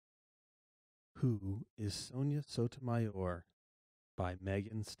Who is Sonia Sotomayor by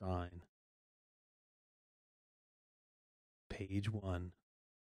Megan Stein. Page 1.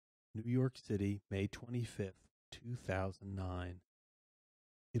 New York City, May 25th, 2009.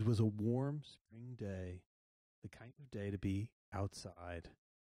 It was a warm spring day, the kind of day to be outside.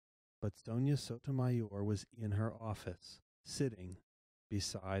 But Sonia Sotomayor was in her office, sitting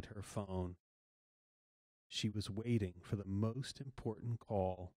beside her phone. She was waiting for the most important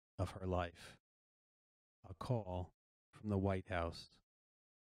call of her life. A call from the White House.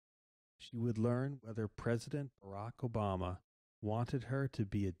 She would learn whether President Barack Obama wanted her to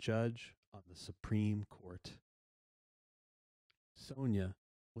be a judge on the Supreme Court. Sonia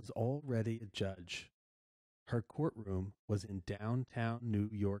was already a judge. Her courtroom was in downtown New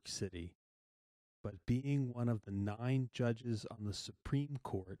York City, but being one of the 9 judges on the Supreme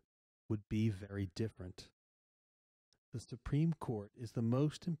Court would be very different. The Supreme Court is the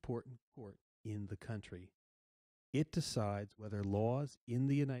most important court in the country. It decides whether laws in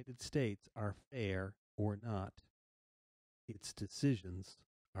the United States are fair or not. Its decisions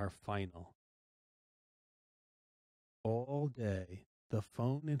are final. All day, the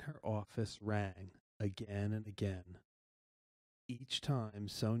phone in her office rang again and again. Each time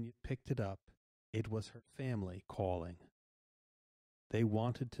Sonia picked it up, it was her family calling. They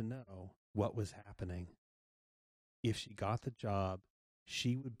wanted to know what was happening. If she got the job,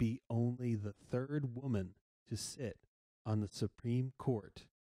 she would be only the 3rd woman to sit on the Supreme Court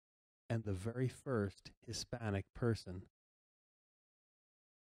and the very first Hispanic person.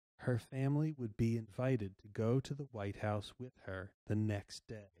 Her family would be invited to go to the White House with her the next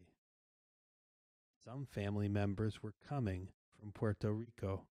day. Some family members were coming from Puerto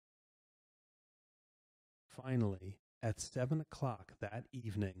Rico. Finally, at 7 o'clock that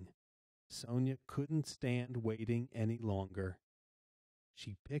evening, Sonia couldn't stand waiting any longer.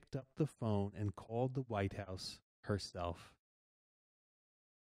 She picked up the phone and called the White House herself.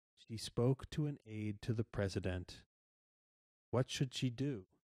 She spoke to an aide to the president. What should she do?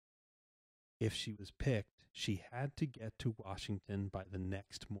 If she was picked, she had to get to Washington by the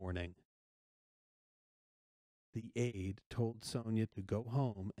next morning. The aide told Sonia to go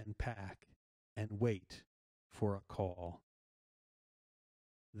home and pack and wait for a call.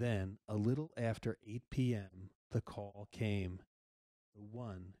 Then, a little after 8 p.m., the call came, the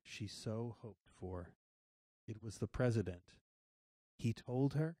one she so hoped for. It was the president. He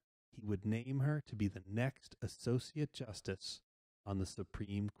told her he would name her to be the next Associate Justice on the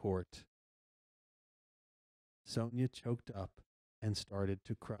Supreme Court. Sonia choked up and started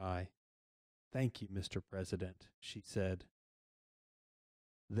to cry. "Thank you, Mr. President," she said.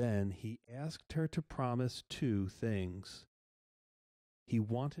 Then he asked her to promise 2 things. He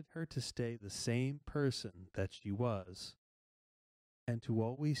wanted her to stay the same person that she was, and to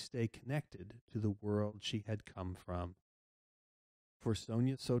always stay connected to the world she had come from. For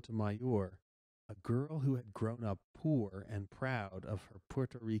Sonia Sotomayor, a girl who had grown up poor and proud of her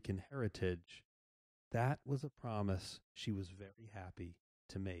Puerto Rican heritage, that was a promise she was very happy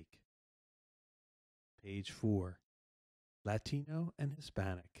to make. Page 4. Latino and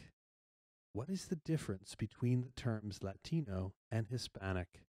Hispanic. What is the difference between the terms Latino and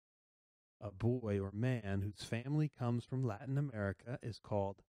Hispanic? A boy or man whose family comes from Latin America is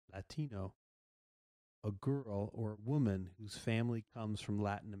called Latino. A girl or woman whose family comes from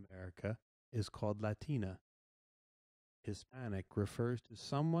Latin America is called Latina. Hispanic refers to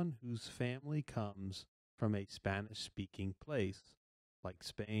someone whose family comes from a Spanish-speaking place, like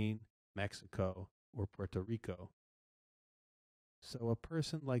Spain, Mexico, or Puerto Rico. So a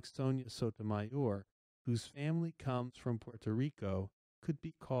person like Sonia Sotomayor, whose family comes from Puerto Rico, could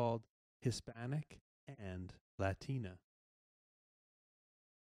be called Hispanic and Latina.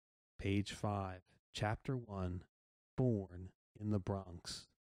 Page 5, Chapter 1, Born in the Bronx.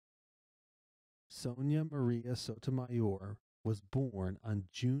 Sonia Maria Sotomayor was born on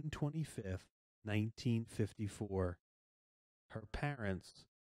June 25, 1954. Her parents,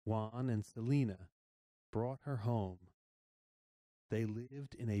 Juan and Selena, brought her home. They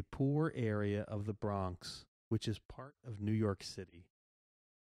lived in a poor area of the Bronx, which is part of New York City.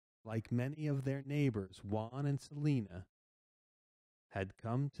 Like many of their neighbors, Juan and Selena had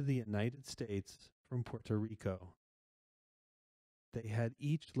come to the United States from Puerto Rico. They had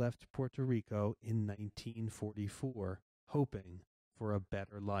each left Puerto Rico in 1944, hoping for a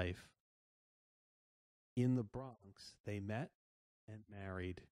better life. In the Bronx, they met and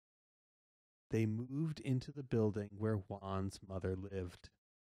married. They moved into the building where Juan's mother lived.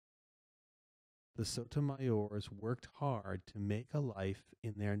 The Sotomayors worked hard to make a life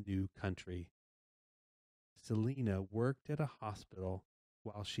in their new country. Selena worked at a hospital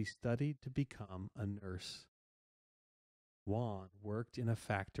while she studied to become a nurse. Juan worked in a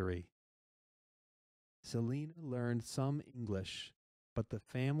factory. Selena learned some English, but the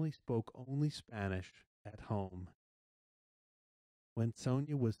family spoke only Spanish at home. When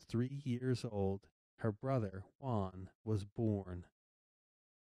Sonia was 3 years old, her brother Juan was born.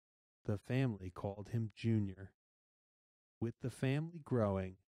 The family called him Junior. With the family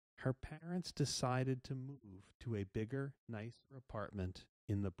growing, her parents decided to move to a bigger, nicer apartment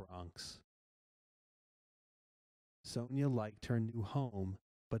in the Bronx. Sonia liked her new home,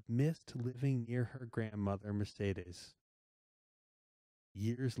 but missed living near her grandmother Mercedes.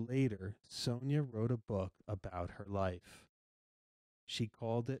 Years later, Sonia wrote a book about her life. She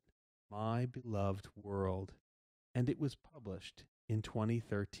called it My Beloved World, and it was published in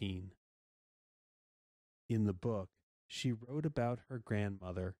 2013. In the book, she wrote about her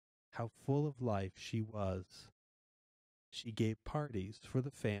grandmother, how full of life she was. She gave parties for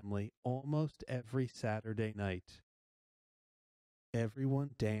the family almost every Saturday night.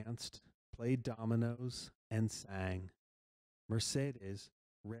 Everyone danced, played dominoes, and sang. Mercedes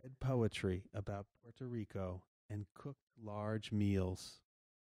read poetry about Puerto Rico and cooked large meals.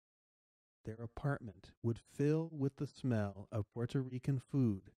 Their apartment would fill with the smell of Puerto Rican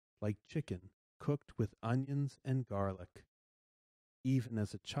food like chicken cooked with onions and garlic. Even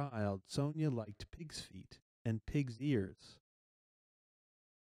as a child, Sonia liked pig's feet and pig's ears.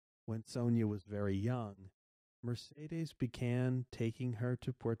 When Sonia was very young, Mercedes began taking her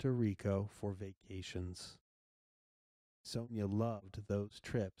to Puerto Rico for vacations. Sonia loved those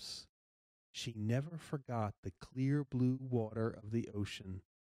trips. She never forgot the clear blue water of the ocean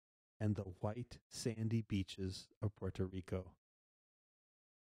and the white sandy beaches of Puerto Rico.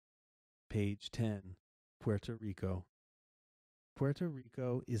 Page 10. Puerto Rico. Puerto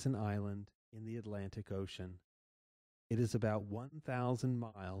Rico is an island in the Atlantic Ocean. It is about 1,000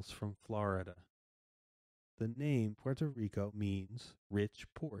 miles from Florida. The name Puerto Rico means rich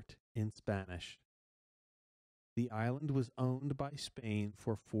port in Spanish. The island was owned by Spain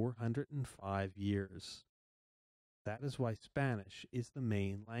for 405 years. That is why Spanish is the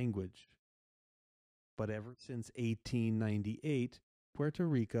main language. But ever since 1898, Puerto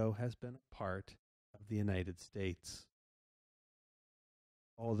Rico has been a part of the United States.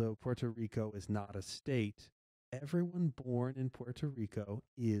 Although Puerto Rico is not a state, everyone born in Puerto Rico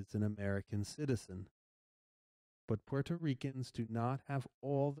is an American citizen. But Puerto Ricans do not have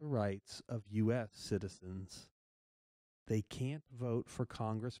all the rights of U.S. citizens. They can't vote for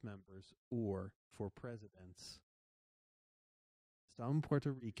Congress members or for presidents. Some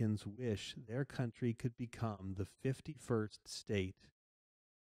Puerto Ricans wish their country could become the 51st state.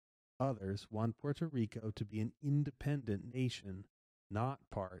 Others want Puerto Rico to be an independent nation, not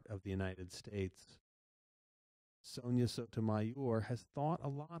part of the United States. Sonia Sotomayor has thought a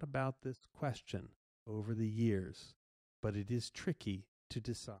lot about this question over the years, but it is tricky to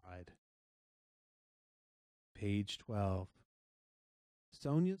decide. Page 12.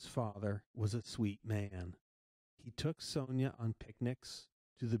 Sonia's father was a sweet man. He took Sonia on picnics,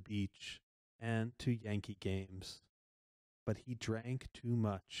 to the beach, and to Yankee games. But he drank too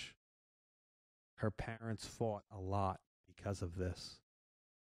much. Her parents fought a lot because of this.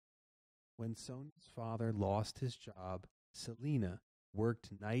 When Sonia's father lost his job, Selena worked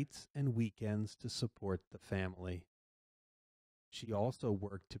nights and weekends to support the family. She also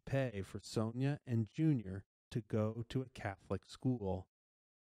worked to pay for Sonia and Junior to go to a Catholic school.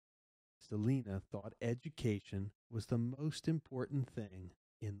 Selena thought education was the most important thing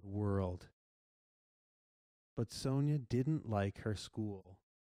in the world. But Sonia didn't like her school.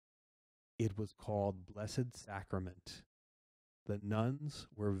 It was called Blessed Sacrament. The nuns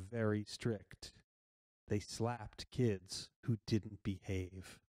were very strict. They slapped kids who didn't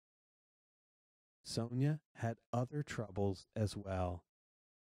behave. Sonia had other troubles as well.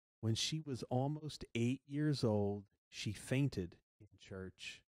 When she was almost 8 years old, she fainted in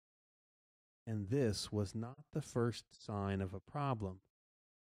church. And this was not the first sign of a problem.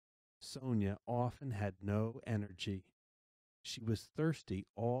 Sonia often had no energy. She was thirsty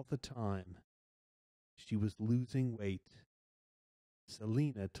all the time. She was losing weight.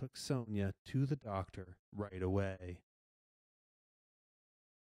 Selena took Sonia to the doctor right away.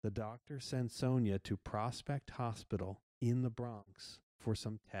 The doctor sent Sonia to Prospect Hospital in the Bronx for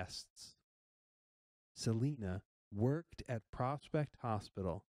some tests. Selena worked at Prospect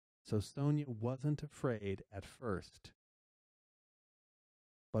Hospital, so Sonia wasn't afraid at first.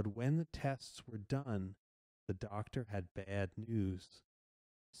 But when the tests were done, the doctor had bad news.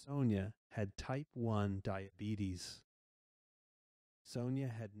 Sonia had type 1 diabetes. Sonia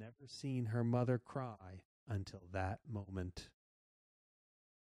had never seen her mother cry until that moment.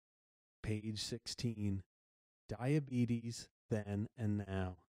 Page 16. Diabetes then and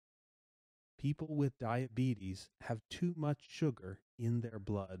now. People with diabetes have too much sugar in their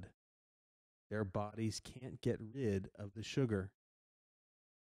blood. Their bodies can't get rid of the sugar.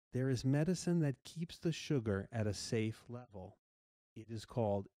 There is medicine that keeps the sugar at a safe level. It is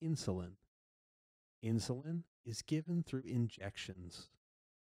called insulin. Insulin is given through injections.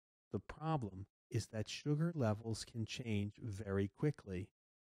 The problem is that sugar levels can change very quickly.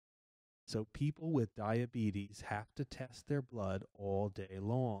 So people with diabetes have to test their blood all day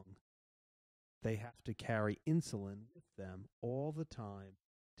long. They have to carry insulin with them all the time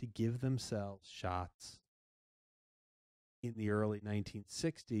to give themselves shots. In the early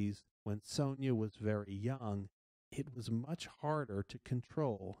 1960s, when Sonia was very young, it was much harder to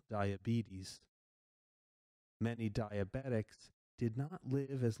control diabetes. Many diabetics did not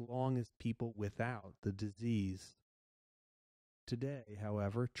live as long as people without the disease. Today,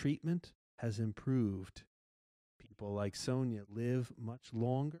 however, treatment has improved. People like Sonia live much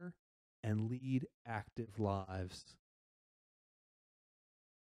longer and lead active lives.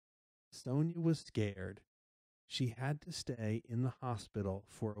 Sonia was scared. She had to stay in the hospital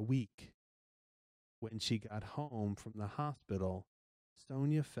for a week. When she got home from the hospital,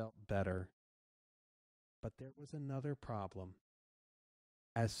 Sonia felt better. But there was another problem.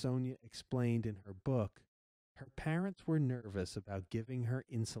 As Sonia explained in her book, her parents were nervous about giving her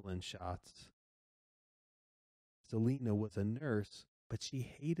insulin shots. Selina was a nurse, but she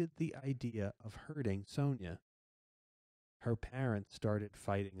hated the idea of hurting Sonia. Her parents started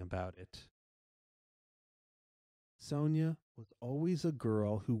fighting about it. Sonia was always a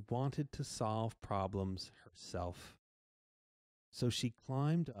girl who wanted to solve problems herself. So she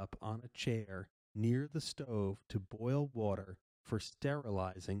climbed up on a chair near the stove to boil water for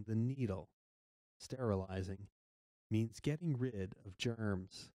sterilizing the needle. Sterilizing means getting rid of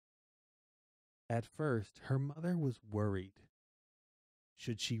germs. At first, her mother was worried.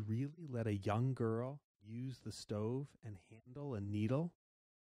 Should she really let a young girl use the stove and handle a needle?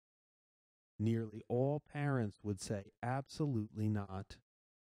 Nearly all parents would say absolutely not.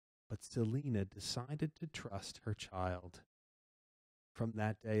 But Selina decided to trust her child. From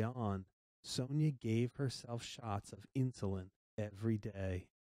that day on, Sonia gave herself shots of insulin every day.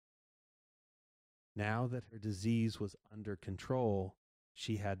 Now that her disease was under control,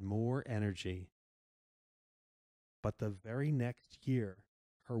 she had more energy. But the very next year,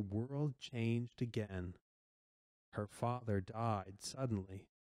 her world changed again. Her father died suddenly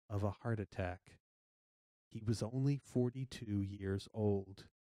of a heart attack. He was only 42 years old.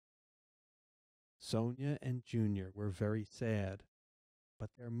 Sonia and Junior were very sad, but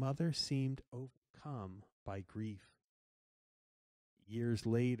their mother seemed overcome by grief. Years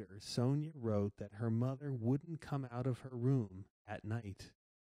later, Sonia wrote that her mother wouldn't come out of her room at night.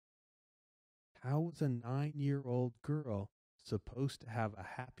 How was a 9-year-old girl supposed to have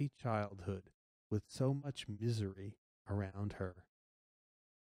a happy childhood with so much misery around her?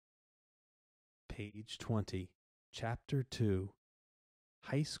 Page 20, Chapter 2,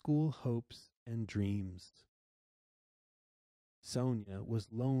 High School Hopes and Dreams. Sonia was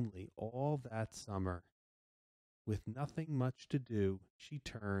lonely all that summer. With nothing much to do, she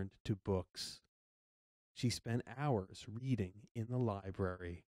turned to books. She spent hours reading in the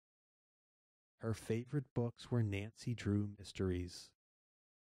library. Her favorite books were Nancy Drew mysteries.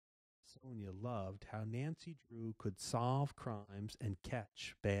 Sonia loved how Nancy Drew could solve crimes and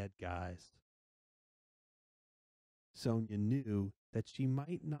catch bad guys. Sonia knew that she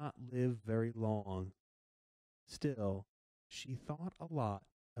might not live very long. Still, she thought a lot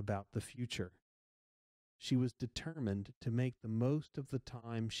about the future. She was determined to make the most of the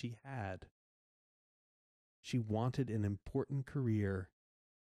time she had. She wanted an important career.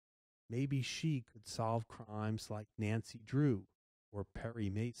 Maybe she could solve crimes like Nancy Drew or Perry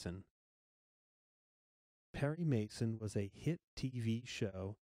Mason. Perry Mason was a hit TV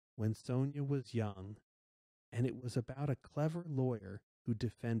show when Sonia was young, and it was about a clever lawyer who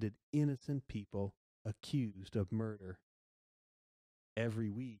defended innocent people accused of murder. Every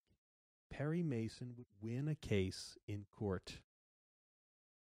week, Perry Mason would win a case in court.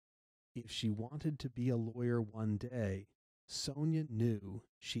 If she wanted to be a lawyer one day, Sonia knew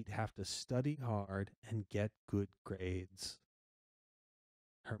she'd have to study hard and get good grades.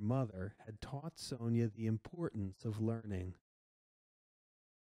 Her mother had taught Sonia the importance of learning.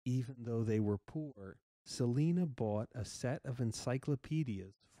 Even though they were poor, Selina bought a set of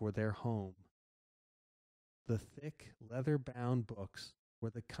encyclopedias for their home. The thick, leather-bound books were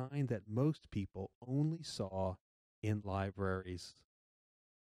the kind that most people only saw in libraries.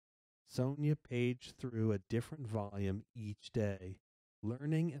 Sonia paged through a different volume each day,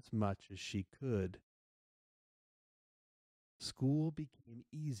 learning as much as she could. School became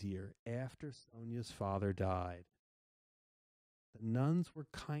easier after Sonia's father died. The nuns were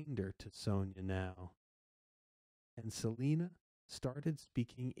kinder to Sonia now, and Selina started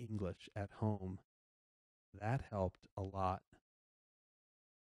speaking English at home. That helped a lot.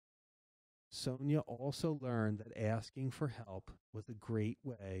 Sonia also learned that asking for help was a great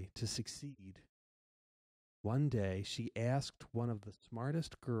way to succeed. One day she asked one of the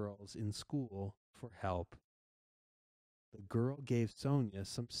smartest girls in school for help. The girl gave Sonia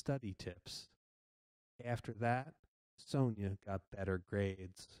some study tips. After that, Sonia got better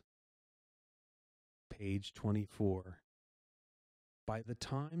grades. Page 24. By the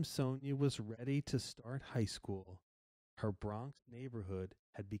time Sonia was ready to start high school, her Bronx neighborhood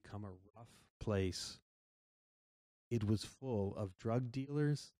had become a rough place. It was full of drug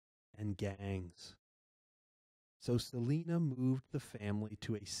dealers and gangs. So Selina moved the family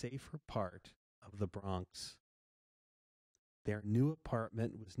to a safer part of the Bronx. Their new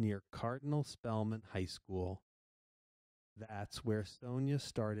apartment was near Cardinal Spellman High School. That's where Sonia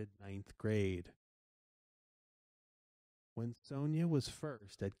started ninth grade. When Sonia was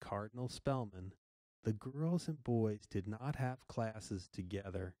first at Cardinal Spellman, the girls and boys did not have classes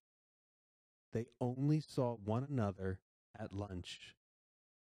together. They only saw one another at lunch.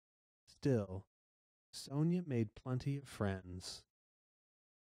 Still, Sonia made plenty of friends.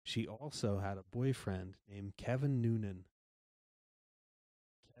 She also had a boyfriend named Kevin Noonan.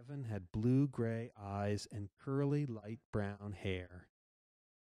 Kevin had blue-gray eyes and curly light brown hair.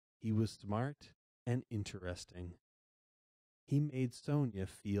 He was smart and interesting. He made Sonia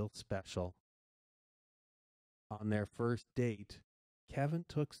feel special. On their first date, Kevin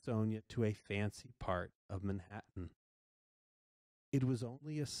took Sonia to a fancy part of Manhattan. It was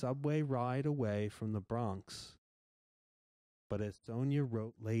only a subway ride away from the Bronx. But as Sonia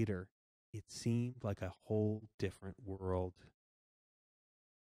wrote later, it seemed like a whole different world.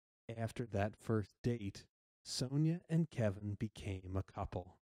 After that first date, Sonia and Kevin became a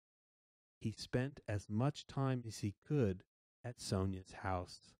couple. He spent as much time as he could at Sonia's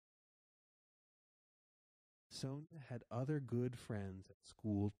house. Sonia had other good friends at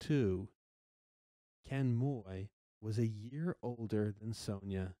school too. Ken Moy was a year older than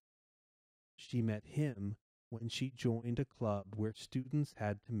Sonia. She met him when she joined a club where students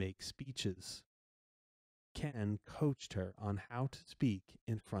had to make speeches. Ken coached her on how to speak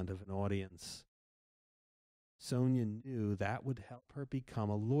in front of an audience. Sonia knew that would help her become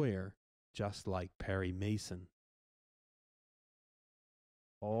a lawyer, just like Perry Mason.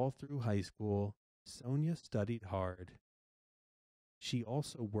 All through high school, Sonia studied hard. She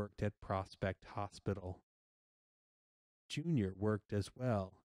also worked at Prospect Hospital. Junior worked as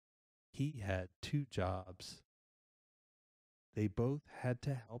well. He had 2 jobs. They both had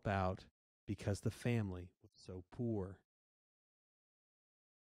to help out because the family was so poor.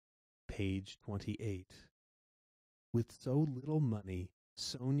 Page 28. With so little money,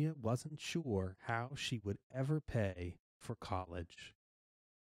 Sonia wasn't sure how she would ever pay for college.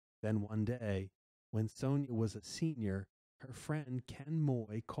 Then one day, when Sonia was a senior, her friend Ken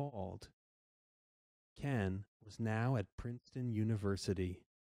Moy called. Ken was now at Princeton University.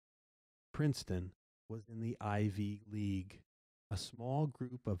 Princeton was in the Ivy League, a small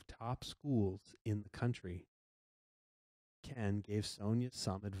group of top schools in the country. Ken gave Sonia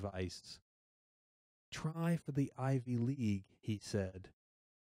some advice. Try for the Ivy League, he said.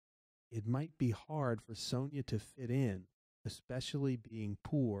 It might be hard for Sonia to fit in, especially being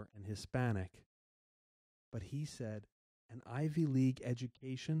poor and Hispanic. But he said an Ivy League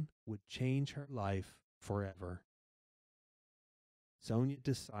education would change her life forever. Sonia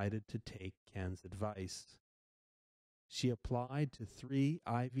decided to take Ken's advice. She applied to 3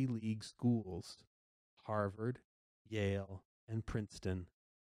 Ivy League schools, Harvard, Yale, and Princeton.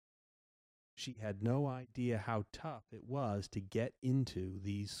 She had no idea how tough it was to get into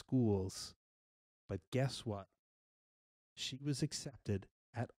these schools. But guess what? She was accepted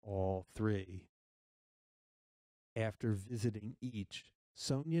at all 3. After visiting each,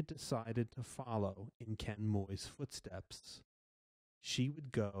 Sonia decided to follow in Ken Moy's footsteps. She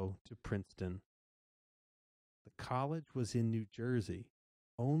would go to Princeton. The college was in New Jersey,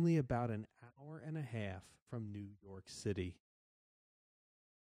 only about an hour and a half from New York City.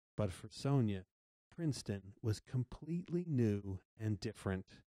 But for Sonia, Princeton was completely new and different,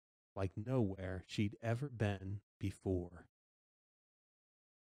 like nowhere she'd ever been before.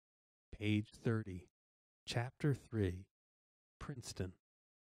 Page 30, Chapter 3, Princeton.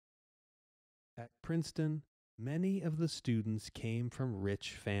 At Princeton, many of the students came from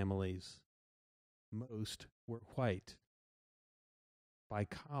rich families. Most were white. By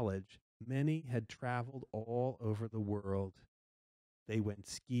college, many had traveled all over the world. They went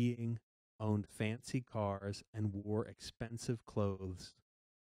skiing, owned fancy cars, and wore expensive clothes.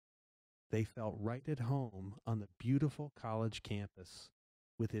 They felt right at home on the beautiful college campus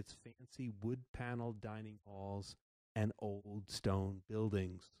with its fancy wood-paneled dining halls and old stone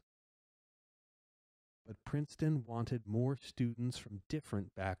buildings. But Princeton wanted more students from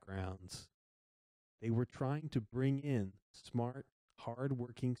different backgrounds. They were trying to bring in smart,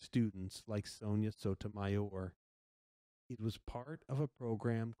 hard-working students like Sonia Sotomayor. It was part of a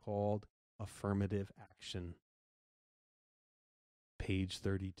program called Affirmative Action. Page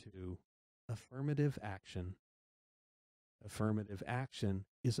 32. Affirmative Action. Affirmative Action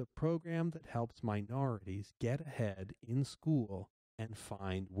is a program that helps minorities get ahead in school and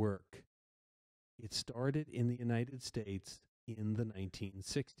find work. It started in the United States in the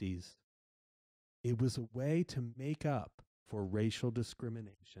 1960s. It was a way to make up for racial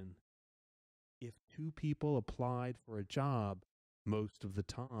discrimination. If two people applied for a job, most of the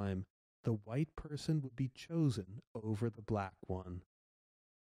time, the white person would be chosen over the black one.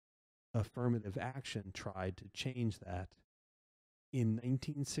 Affirmative Action tried to change that. In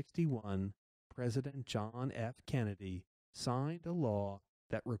 1961, President John F. Kennedy signed a law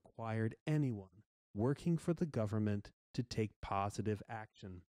that required anyone working for the government to take positive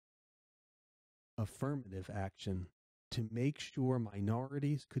action. Affirmative action to make sure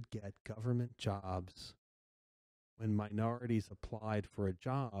minorities could get government jobs. When minorities applied for a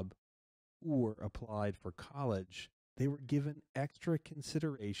job or applied for college, they were given extra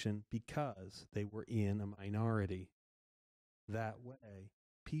consideration because they were in a minority. That way,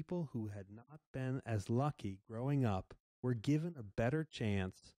 people who had not been as lucky growing up were given a better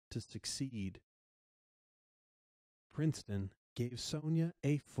chance to succeed. Princeton gave Sonia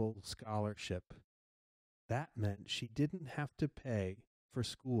a full scholarship. That meant she didn't have to pay for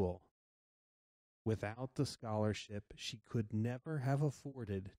school. Without the scholarship, she could never have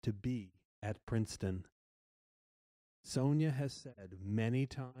afforded to be at Princeton. Sonia has said many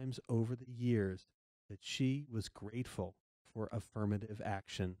times over the years that she was grateful for affirmative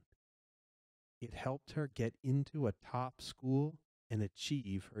action. It helped her get into a top school and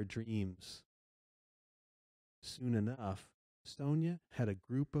achieve her dreams. Soon enough, Sonia had a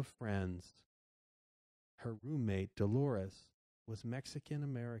group of friends. Her roommate, Dolores, was Mexican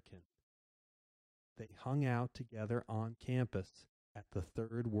American. They hung out together on campus at the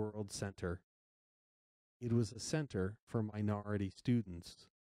Third World Center. It was a center for minority students.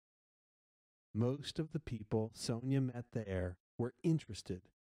 Most of the people Sonia met there were interested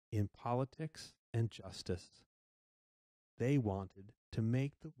in politics and justice. They wanted to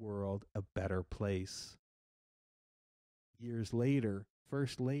make the world a better place. Years later,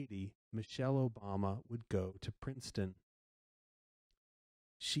 First Lady Michelle Obama would go to Princeton.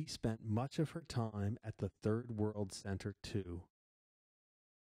 She spent much of her time at the Third World Center too.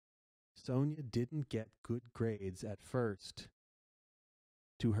 Sonia didn't get good grades at first.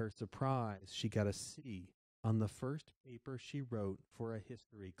 To her surprise, she got a C on the first paper she wrote for a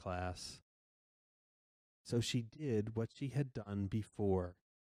history class. So she did what she had done before.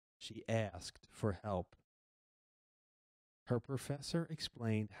 She asked for help. Her professor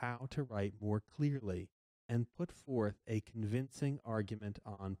explained how to write more clearly and put forth a convincing argument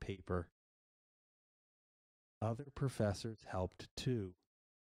on paper. Other professors helped too.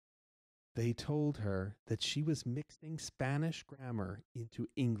 They told her that she was mixing Spanish grammar into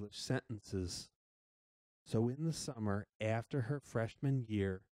English sentences. So in the summer after her freshman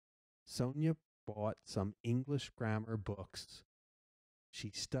year, Sonia bought some English grammar books.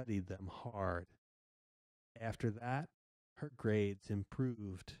 She studied them hard. After that, her grades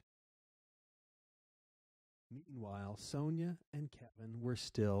improved. Meanwhile, Sonia and Kevin were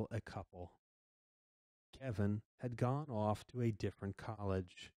still a couple. Kevin had gone off to a different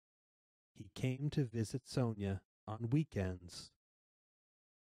college. He came to visit Sonia on weekends.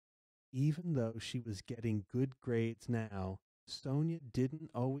 Even though she was getting good grades now, Sonia didn't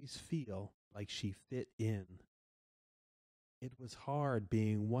always feel like she fit in. It was hard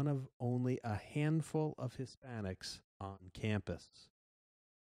being one of only a handful of Hispanics on campus.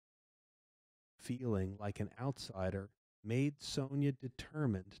 Feeling like an outsider made Sonia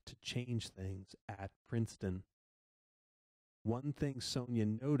determined to change things at Princeton. One thing Sonia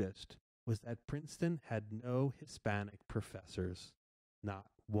noticed was that Princeton had no Hispanic professors,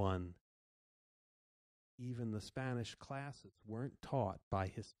 not one. Even the Spanish classes weren't taught by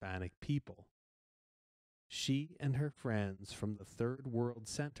Hispanic people. She and her friends from the Third World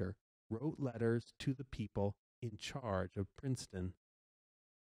Center wrote letters to the people in charge of Princeton.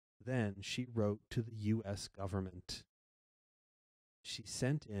 Then she wrote to the U.S. government. she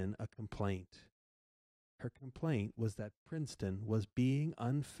sent in a complaint. Her complaint was that Princeton was being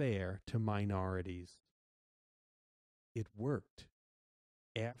unfair to minorities. It worked.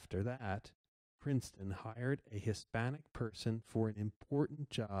 After that, Princeton hired a Hispanic person for an important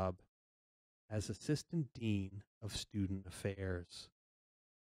job as Assistant Dean of Student Affairs.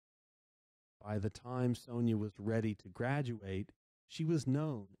 By the time Sonia was ready to graduate, she was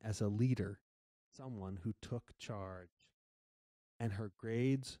known as a leader, someone who took charge, and her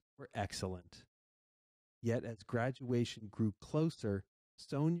grades were excellent. Yet as graduation grew closer,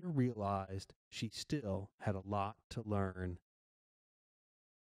 Sonia realized she still had a lot to learn.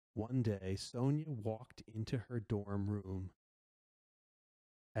 One day, Sonia walked into her dorm room.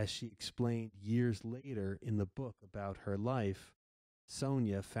 As she explained years later in the book about her life,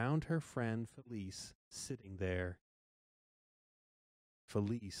 Sonia found her friend Felice sitting there.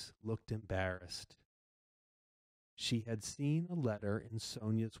 Felice looked embarrassed. She had seen a letter in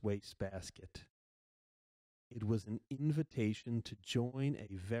Sonia's wastebasket. It was an invitation to join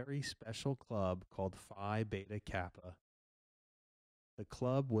a very special club called Phi Beta Kappa. The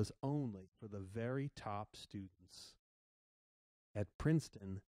club was only for the very top students. At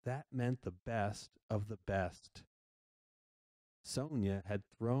Princeton, that meant the best of the best. Sonia had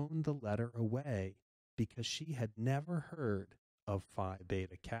thrown the letter away because she had never heard of Phi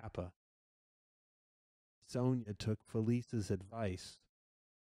Beta Kappa. Sonia took Felice's advice.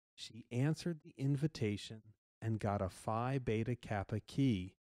 She answered the invitation and got a Phi Beta Kappa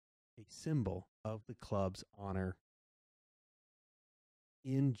key, a symbol of the club's honor.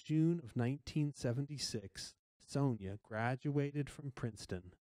 In June of 1976, Sonia graduated from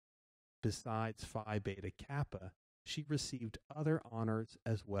Princeton. Besides Phi Beta Kappa, she received other honors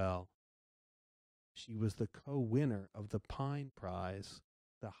as well. She was the co-winner of the Pine Prize,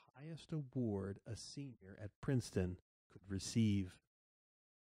 the highest award a senior at Princeton could receive.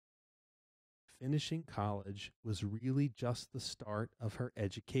 Finishing college was really just the start of her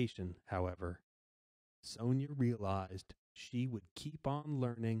education, however. Sonia realized she would keep on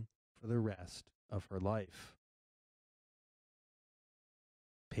learning for the rest of her life.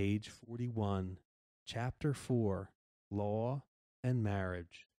 Page 41, Chapter 4, Law and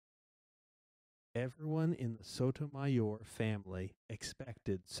Marriage. Everyone in the Sotomayor family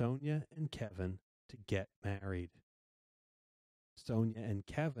expected Sonia and Kevin to get married. Sonia and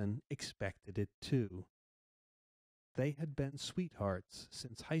Kevin expected it too. They had been sweethearts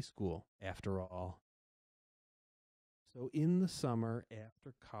since high school, after all. So in the summer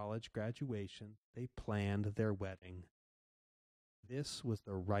after college graduation, they planned their wedding. This was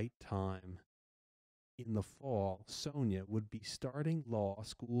the right time. In the fall, Sonia would be starting law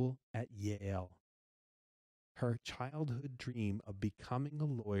school at Yale. Her childhood dream of becoming a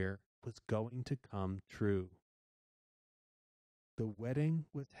lawyer was going to come true. The wedding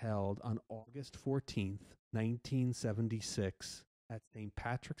was held on August 14th, 1976, at St.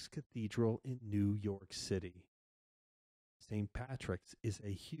 Patrick's Cathedral in New York City. St. Patrick's is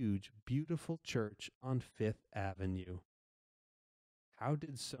a huge, beautiful church on Fifth Avenue. How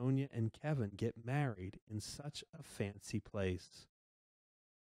did Sonia and Kevin get married in such a fancy place?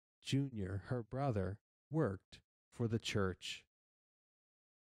 Junior, her brother, worked for the church.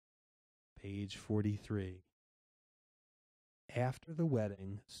 Page 43. After the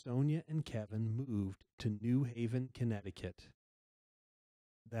wedding, Sonia and Kevin moved to New Haven, Connecticut.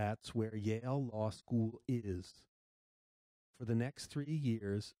 That's where Yale Law School is. For the next 3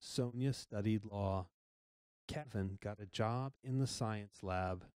 years, Sonia studied law. Kevin got a job in the science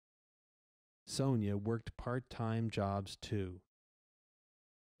lab. Sonia worked part-time jobs too.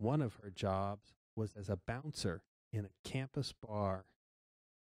 One of her jobs was as a bouncer in a campus bar.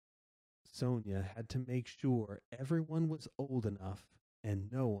 Sonia had to make sure everyone was old enough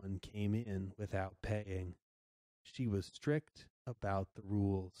and no one came in without paying. She was strict about the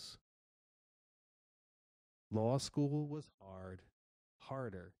rules. Law school was hard,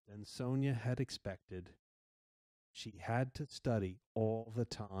 harder than Sonia had expected. She had to study all the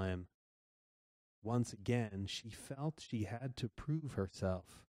time. Once again, she felt she had to prove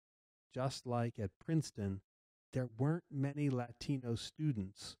herself. Just like at Princeton, there weren't many Latino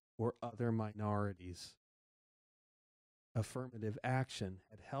students or other minorities. Affirmative action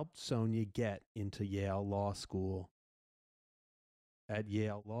had helped Sonia get into Yale Law School. At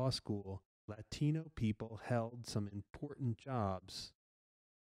Yale Law School, Latino people held some important jobs.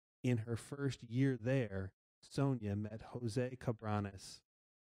 In her first year there, Sonia met Jose Cabranes.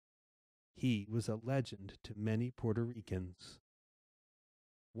 He was a legend to many Puerto Ricans.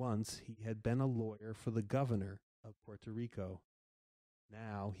 Once he had been a lawyer for the governor of Puerto Rico.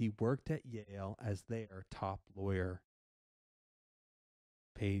 Now he worked at Yale as their top lawyer.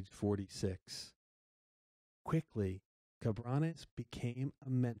 Page 46. Quickly, Cabranes became a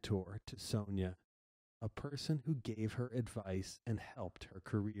mentor to Sonia, a person who gave her advice and helped her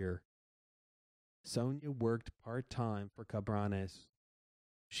career. Sonia worked part-time for Cabranes.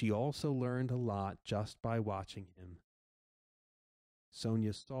 She also learned a lot just by watching him.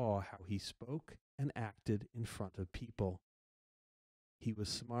 Sonia saw how he spoke and acted in front of people. He was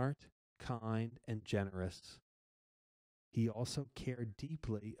smart, kind, and generous. He also cared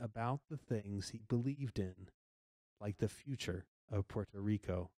deeply about the things he believed in, like the future of Puerto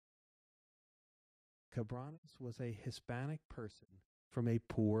Rico. Cabranes was a Hispanic person from a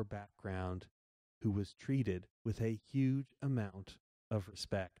poor background who was treated with a huge amount of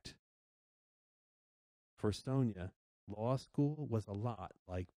respect. For Sonia, law school was a lot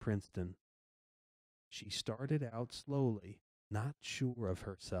like Princeton. She started out slowly, not sure of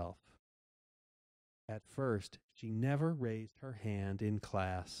herself. At first, she never raised her hand in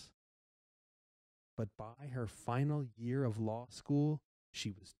class. But by her final year of law school,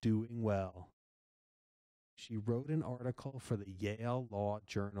 she was doing well. She wrote an article for the Yale Law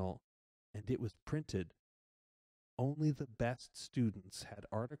Journal, and it was printed. Only the best students had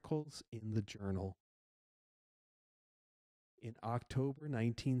articles in the journal. In October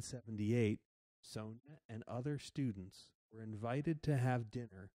 1978, Sonia and other students were invited to have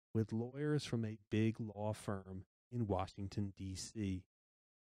dinner with lawyers from a big law firm in Washington, D.C.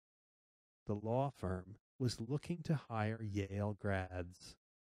 The law firm was looking to hire Yale grads.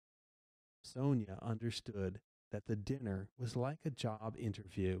 Sonia understood that the dinner was like a job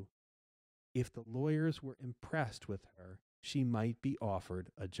interview. If the lawyers were impressed with her, she might be offered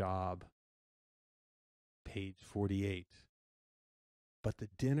a job. Page 48. But the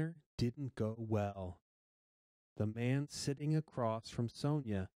dinner didn't go well. The man sitting across from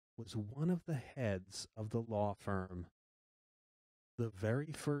Sonia was one of the heads of the law firm. The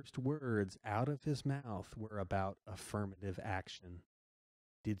very first words out of his mouth were about affirmative action.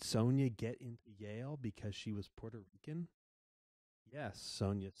 Did Sonia get into Yale because she was Puerto Rican? Yes,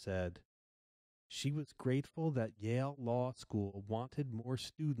 Sonia said. She was grateful that Yale Law School wanted more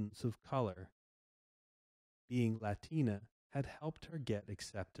students of color. Being Latina had helped her get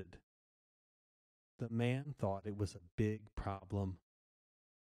accepted. The man thought it was a big problem.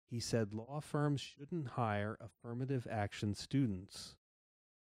 He said law firms shouldn't hire affirmative action students.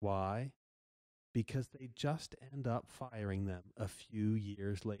 Why? Because they just end up firing them a few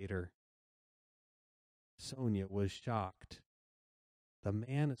years later. Sonia was shocked. The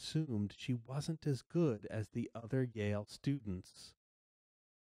man assumed she wasn't as good as the other Yale students.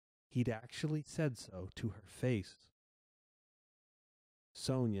 He'd actually said so to her face.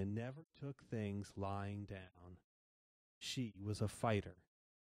 Sonia never took things lying down. She was a fighter.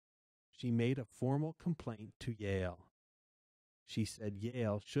 She made a formal complaint to Yale. She said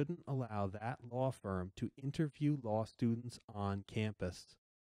Yale shouldn't allow that law firm to interview law students on campus,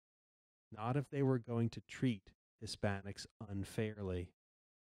 not if they were going to treat Hispanics unfairly.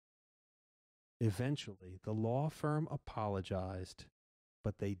 Eventually, the law firm apologized,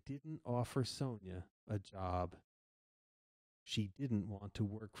 but they didn't offer Sonia a job. She didn't want to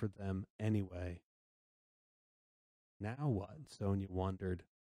work for them anyway. Now what? Sonia wondered.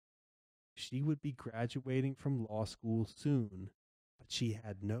 She would be graduating from law school soon, but she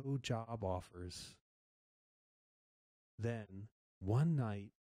had no job offers. Then, one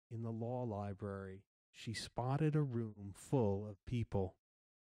night in the law library, she spotted a room full of people.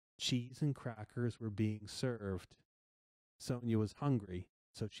 Cheese and crackers were being served. Sonia was hungry,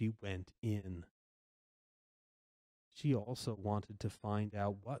 so she went in. She also wanted to find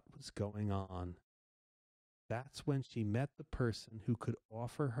out what was going on. That's when she met the person who could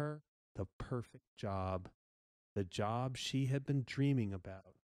offer her the perfect job, the job she had been dreaming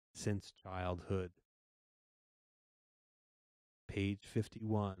about since childhood. Page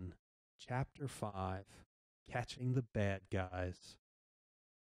 51, Chapter 5, Catching the Bad Guys.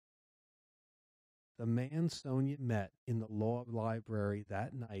 The man Sonia met in the law library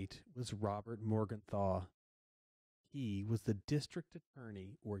that night was Robert Morgenthau. He was the district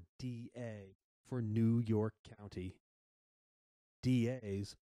attorney, or DA, for New York County.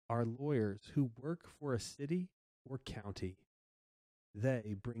 DAs are lawyers who work for a city or county.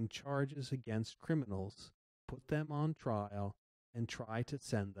 They bring charges against criminals, put them on trial, and try to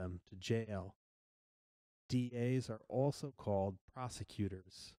send them to jail. DAs are also called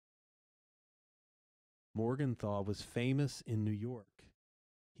prosecutors. Morgenthau was famous in New York.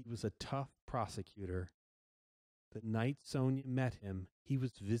 He was a tough prosecutor. The night Sonia met him, he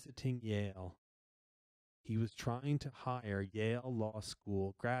was visiting Yale. He was trying to hire Yale Law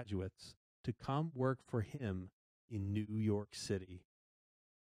School graduates to come work for him in New York City.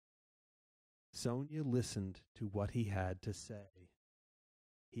 Sonia listened to what he had to say.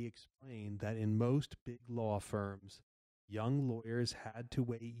 He explained that in most big law firms, young lawyers had to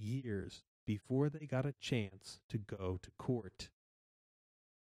wait years before they got a chance to go to court.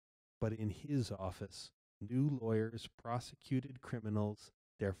 But in his office, new lawyers prosecuted criminals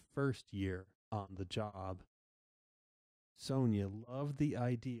their first year on the job. Sonia loved the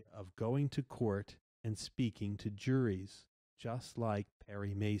idea of going to court and speaking to juries, just like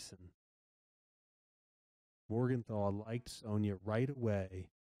Perry Mason. Morgenthau liked Sonia right away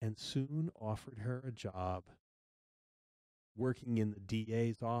and soon offered her a job. Working in the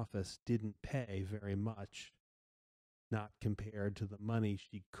DA's office didn't pay very much, not compared to the money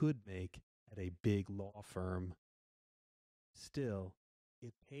she could make at a big law firm. Still,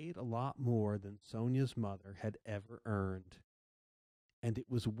 it paid a lot more than Sonia's mother had ever earned, and it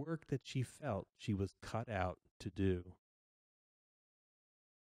was work that she felt she was cut out to do.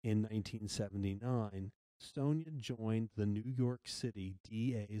 In 1979, Sonia joined the New York City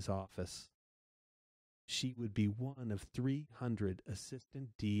DA's office. She would be one of 300 assistant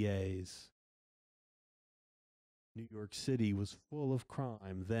DAs. New York City was full of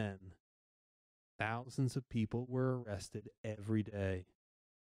crime then. Thousands of people were arrested every day.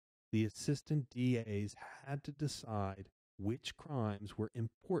 The assistant DAs had to decide which crimes were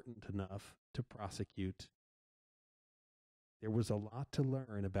important enough to prosecute. There was a lot to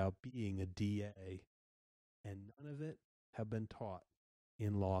learn about being a DA, and none of it had been taught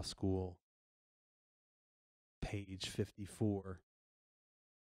in law school. Page 54.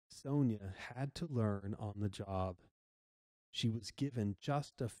 Sonia had to learn on the job. She was given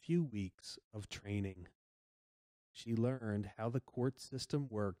just a few weeks of training. She learned how the court system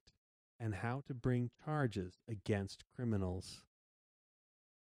worked and how to bring charges against criminals.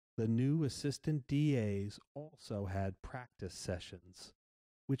 The new assistant DAs also had practice sessions,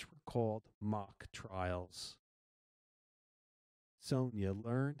 which were called mock trials. Sonia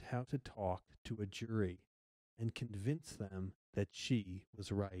learned how to talk to a jury and convince them that she was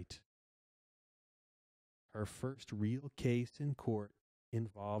right. Her first real case in court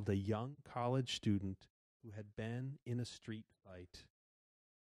involved a young college student who had been in a street fight.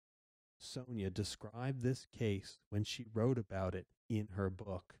 Sonia described this case when she wrote about it in her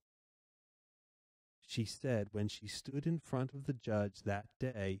book. She said when she stood in front of the judge that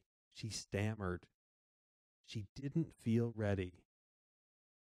day, she stammered. She didn't feel ready.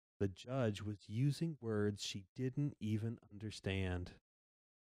 The judge was using words she didn't even understand.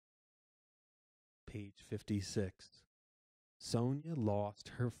 Page 56. Sonia lost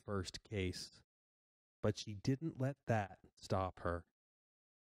her first case, but she didn't let that stop her.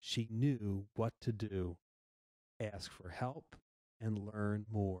 She knew what to do, ask for help, and learn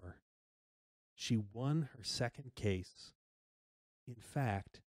more. She won her second case. In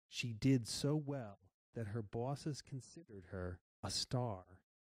fact, she did so well that her bosses considered her a star.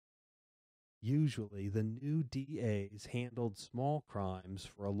 Usually, the new DAs handled small crimes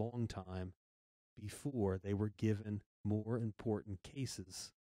for a long time before they were given more important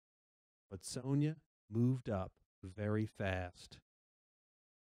cases. But Sonia moved up very fast.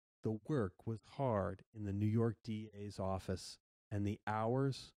 The work was hard in the New York DA's office, and the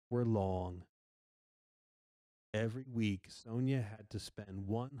hours were long. Every week, Sonia had to spend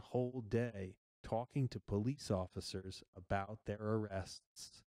one whole day talking to police officers about their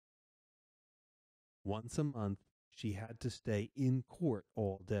arrests. Once a month, she had to stay in court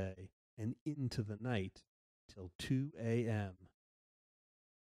all day and into the night till 2 a.m.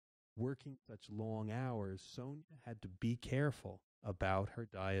 Working such long hours, Sonia had to be careful about her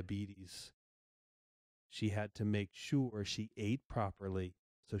diabetes. She had to make sure she ate properly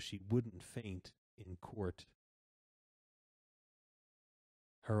so she wouldn't faint in court.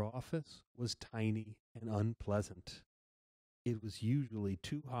 Her office was tiny and unpleasant. It was usually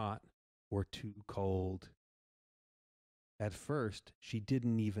too hot or too cold. At first, she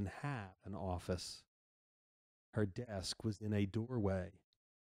didn't even have an office. Her desk was in a doorway.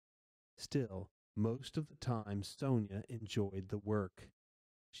 Still, most of the time, Sonia enjoyed the work.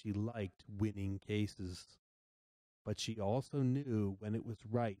 She liked winning cases. But she also knew when it was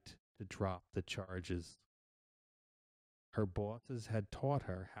right to drop the charges. Her bosses had taught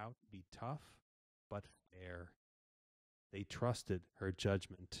her how to be tough but fair. They trusted her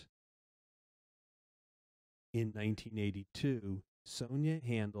judgment. In 1982, Sonia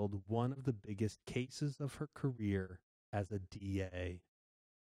handled one of the biggest cases of her career as a DA.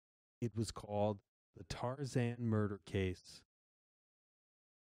 It was called the Tarzan murder case.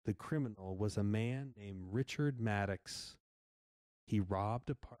 The criminal was a man named Richard Maddox. He robbed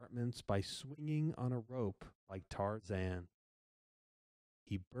apartments by swinging on a rope like Tarzan.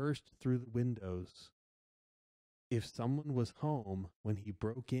 he burst through the windows. If someone was home when he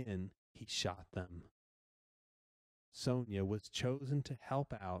broke in, he shot them. Sonia was chosen to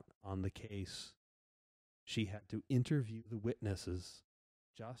help out on the case. She had to interview the witnesses,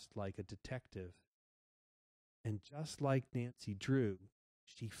 just like a detective. And just like Nancy Drew,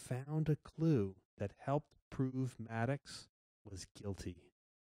 she found a clue that helped prove Maddox was guilty.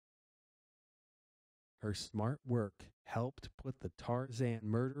 Her smart work helped put the Tarzan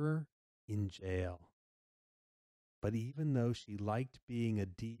murderer in jail. But even though she liked being a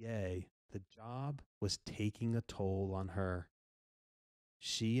DA, the job was taking a toll on her.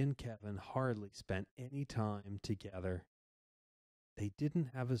 She and Kevin hardly spent any time together. They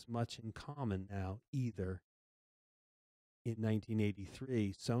didn't have as much in common now either. In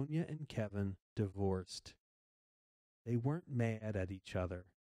 1983, Sonia and Kevin divorced. They weren't mad at each other.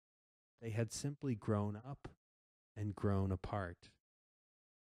 They had simply grown up and grown apart.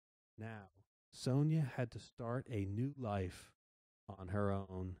 Now, Sonia had to start a new life on her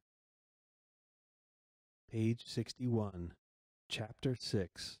own. Page 61, Chapter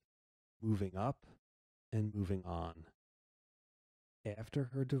 6, Moving Up and Moving On. After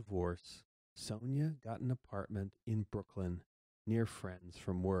her divorce, Sonia got an apartment in Brooklyn near friends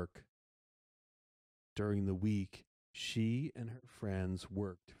from work. During the week, she and her friends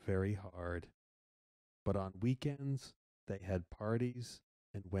worked very hard. But on weekends, they had parties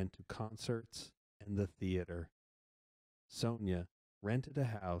and went to concerts and the theater. Sonia rented a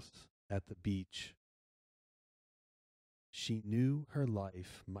house at the beach. She knew her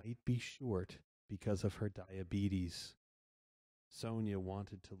life might be short because of her diabetes. Sonia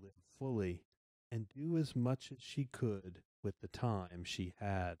wanted to live fully and do as much as she could with the time she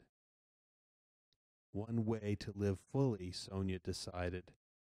had. One way to live fully, Sonia decided,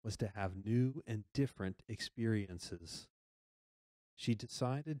 was to have new and different experiences. She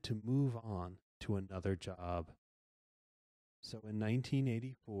decided to move on to another job. So in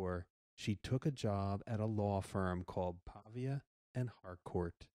 1984, she took a job at a law firm called Pavia and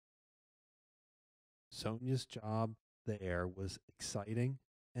Harcourt. Sonia's job there was exciting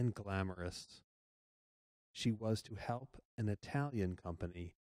and glamorous. She was to help an Italian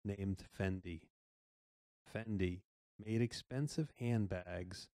company named Fendi. Fendi made expensive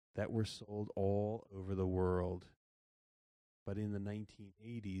handbags that were sold all over the world. But in the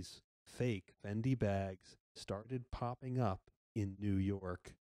 1980s, fake Fendi bags started popping up in New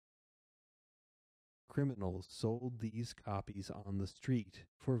York. Criminals sold these copies on the street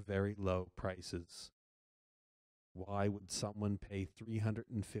for very low prices. Why would someone pay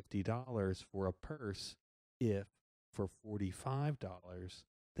 $350 for a purse if, for $45,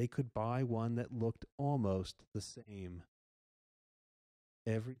 they could buy one that looked almost the same?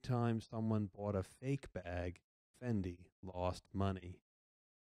 Every time someone bought a fake bag, Fendi lost money.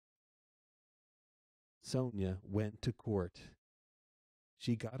 Sonia went to court.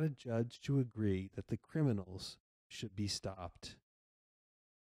 She got a judge to agree that the criminals should be stopped.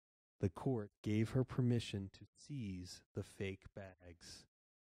 The court gave her permission to seize the fake bags.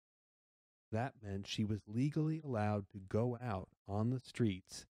 That meant she was legally allowed to go out on the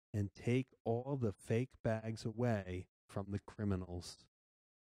streets and take all the fake bags away from the criminals.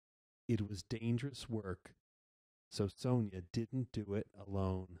 It was dangerous work, so Sonia didn't do it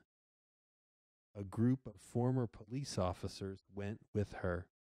alone. A group of former police officers went with her.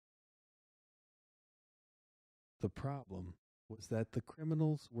 The problem was that the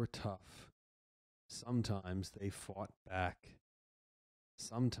criminals were tough. Sometimes they fought back.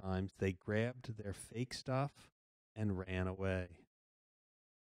 Sometimes they grabbed their fake stuff and ran away.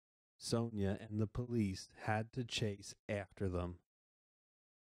 Sonia and the police had to chase after them.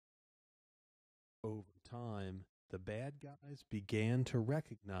 Over time, the bad guys began to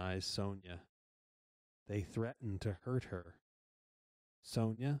recognize Sonia. They threatened to hurt her.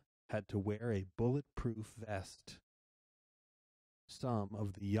 Sonia had to wear a bulletproof vest. Some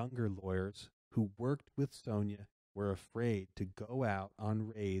of the younger lawyers who worked with Sonia were afraid to go out on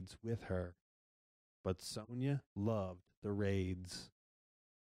raids with her, but Sonia loved the raids.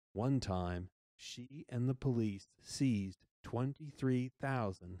 One time, she and the police seized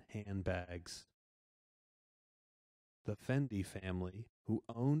 23,000 handbags. The Fendi family, who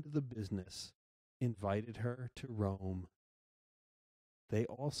owned the business, invited her to Rome. They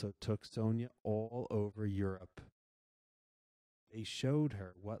also took Sonia all over Europe. They showed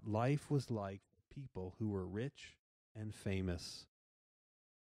her what life was like for people who were rich and famous.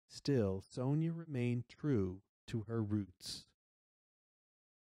 Still, Sonia remained true to her roots.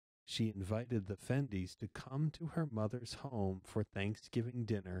 She invited the Fendis to come to her mother's home for Thanksgiving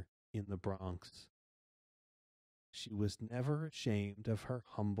dinner in the Bronx. She was never ashamed of her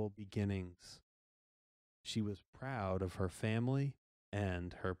humble beginnings. She was proud of her family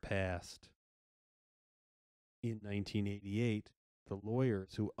and her past. In 1988, the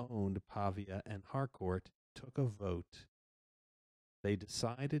lawyers who owned Pavia and Harcourt took a vote. They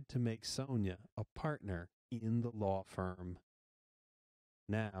decided to make Sonia a partner in the law firm.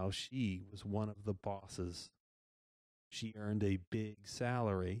 Now she was one of the bosses. She earned a big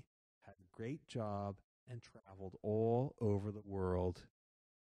salary, had a great job, and traveled all over the world.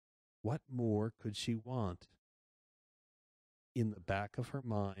 What more could she want? In the back of her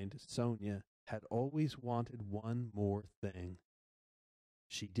mind, Sonia had always wanted one more thing.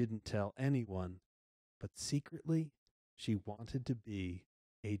 She didn't tell anyone, but secretly she wanted to be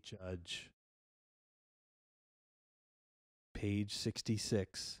a judge. Page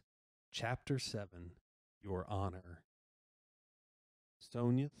 66, Chapter 7, Your Honor.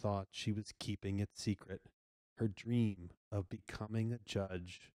 Sonia thought she was keeping it secret, her dream of becoming a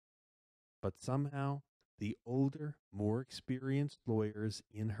judge. But somehow, the older, more experienced lawyers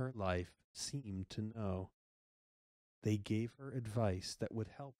in her life seemed to know. They gave her advice that would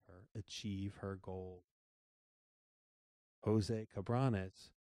help her achieve her goal. Jose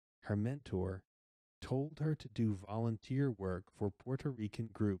Cabranes, her mentor, told her to do volunteer work for Puerto Rican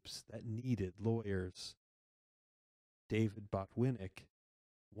groups that needed lawyers. David Botwinick,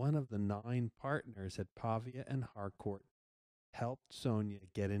 one of the 9 partners at Pavia and Harcourt, helped Sonia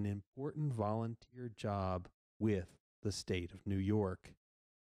get an important volunteer job with the state of New York.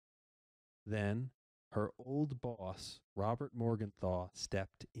 Then her old boss, Robert Morgenthau,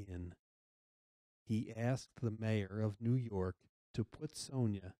 stepped in. He asked the mayor of New York to put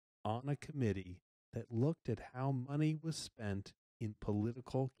Sonia on a committee that looked at how money was spent in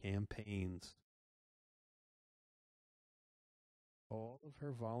political campaigns. All of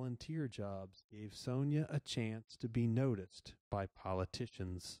her volunteer jobs gave Sonia a chance to be noticed by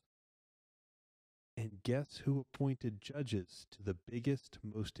politicians. And guess who appointed judges to the biggest,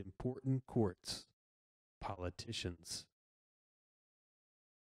 most important courts? Politicians.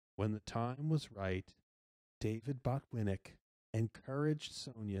 When the time was right, David Botwinick encouraged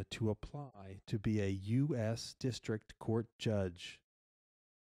Sonia to apply to be a U.S. District Court judge.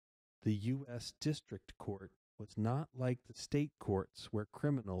 The U.S. District Court was not like the state courts where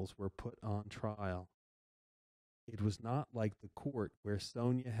criminals were put on trial. It was not like the court where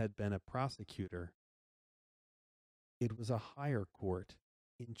Sonia had been a prosecutor. It was a higher court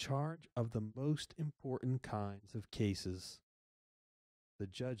in charge of the most important kinds of cases. The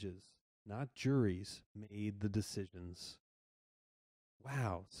judges, not juries, made the decisions.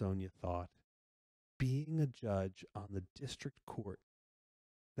 Wow, Sonia thought, being a judge on the district court,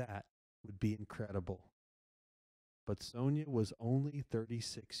 that would be incredible. But Sonia was only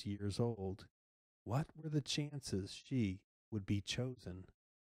 36 years old. What were the chances she would be chosen?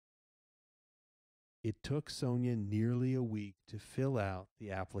 It took Sonia nearly a week to fill out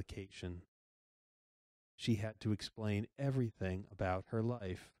the application. She had to explain everything about her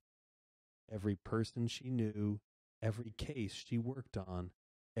life, every person she knew, every case she worked on,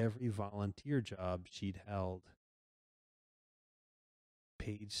 every volunteer job she'd held.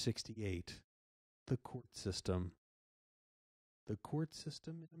 Page 68, The Court System. The court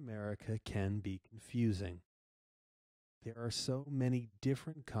system in America can be confusing. There are so many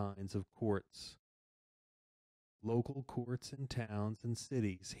different kinds of courts. Local courts in towns and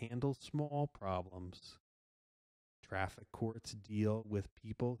cities handle small problems. Traffic courts deal with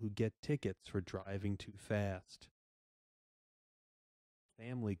people who get tickets for driving too fast.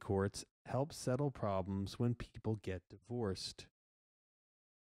 Family courts help settle problems when people get divorced.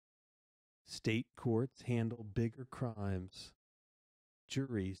 State courts handle bigger crimes.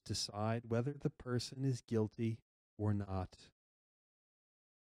 Juries decide whether the person is guilty or not.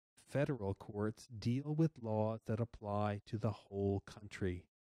 Federal courts deal with laws that apply to the whole country.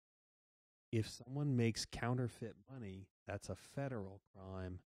 If someone makes counterfeit money, that's a federal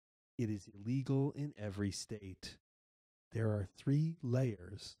crime. It is illegal in every state. There are 3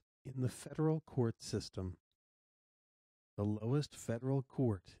 layers in the federal court system. The lowest federal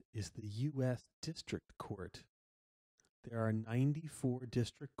court is the U.S. District Court. There are 94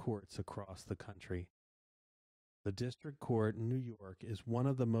 district courts across the country. The district court in New York is one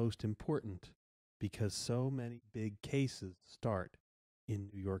of the most important because so many big cases start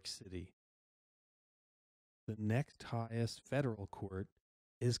in New York City. The next highest federal court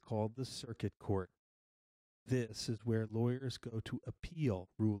is called the Circuit Court. This is where lawyers go to appeal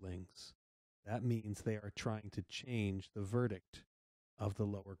rulings. That means they are trying to change the verdict of the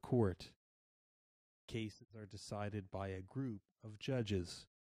lower court. Cases are decided by a group of judges,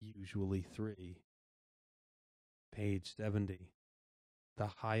 usually 3. Page 70. The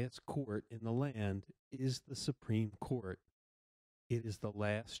highest court in the land is the Supreme Court. It is the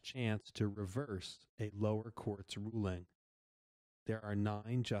last chance to reverse a lower court's ruling. There are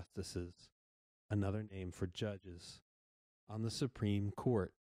 9 justices, another name for judges, on the Supreme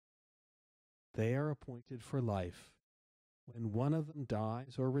Court. They are appointed for life. When one of them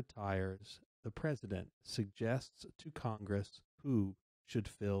dies or retires, the President suggests to Congress who should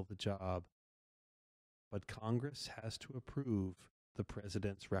fill the job. But Congress has to approve the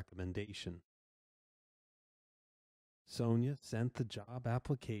President's recommendation. Sonia sent the job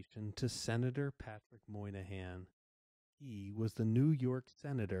application to Senator Patrick Moynihan. He was the New York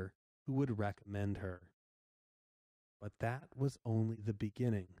senator who would recommend her. But that was only the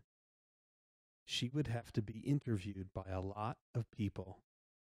beginning. She would have to be interviewed by a lot of people.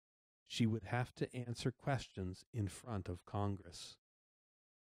 She would have to answer questions in front of Congress.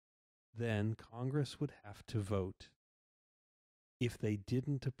 Then Congress would have to vote. If they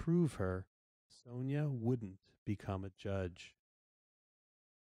didn't approve her, Sonia wouldn't become a judge.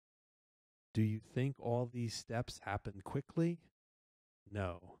 Do you think all these steps happened quickly?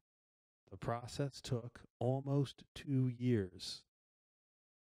 No. The process took almost 2 years.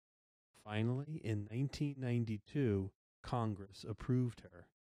 Finally, in 1992, Congress approved her.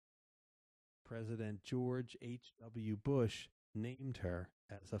 President George H.W. Bush named her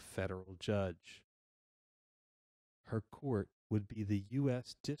as a federal judge. Her court would be the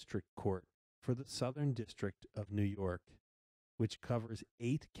U.S. District Court for the Southern District of New York, which covers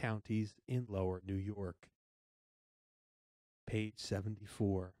 8 counties in lower New York. Page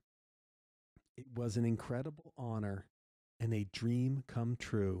 74. It was an incredible honor and a dream come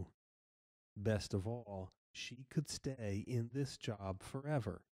true. Best of all, she could stay in this job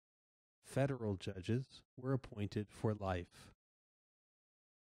forever. Federal judges were appointed for life.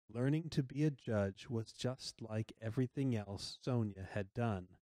 Learning to be a judge was just like everything else Sonia had done.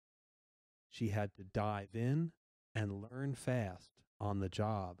 She had to dive in and learn fast on the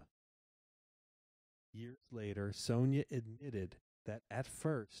job. Years later, Sonia admitted that at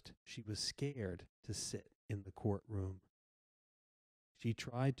first she was scared to sit in the courtroom. She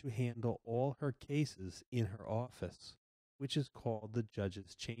tried to handle all her cases in her office, which is called the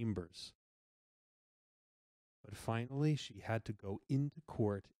judge's chambers. But finally she had to go into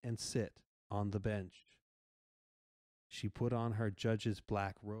court and sit on the bench. She put on her judge's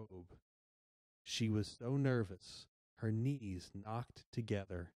black robe. She was so nervous, her knees knocked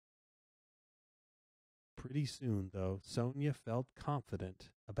together. Pretty soon, though, Sonia felt confident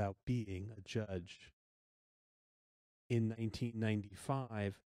about being a judge. In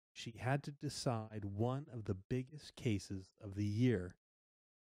 1995, she had to decide one of the biggest cases of the year.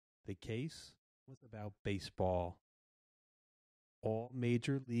 The case was about baseball. All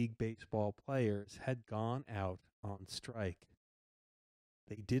Major League Baseball players had gone out on strike.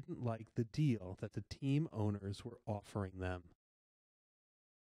 They didn't like the deal that the team owners were offering them.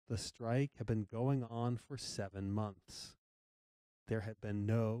 The strike had been going on for 7 months. There had been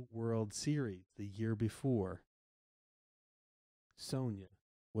no World Series the year before. Sonia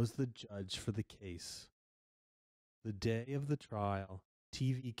was the judge for the case. The day of the trial,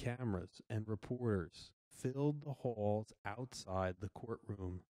 TV cameras and reporters filled the halls outside the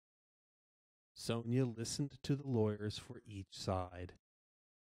courtroom. Sonia listened to the lawyers for each side.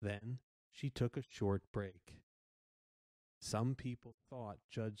 Then she took a short break. Some people thought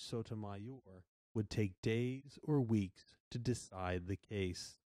Judge Sotomayor would take days or weeks to decide the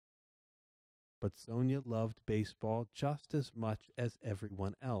case. But Sonia loved baseball just as much as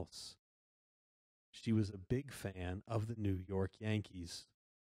everyone else. She was a big fan of the New York Yankees.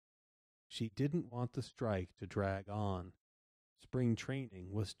 She didn't want the strike to drag on. Spring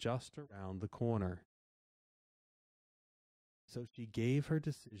training was just around the corner. So she gave her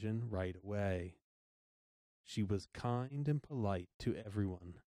decision right away. She was kind and polite to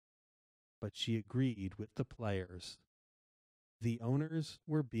everyone, but she agreed with the players. The owners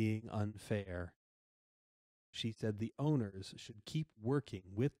were being unfair. She said the owners should keep working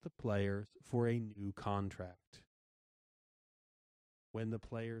with the players for a new contract. When the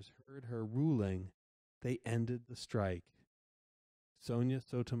players heard her ruling, they ended the strike. Sonia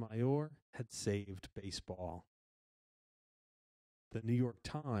Sotomayor had saved baseball. The New York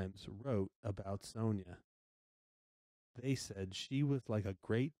Times wrote about Sonia. They said she was like a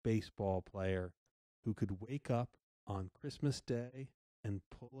great baseball player who could wake up on Christmas Day and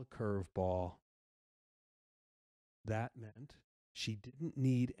pull a curveball. That meant she didn't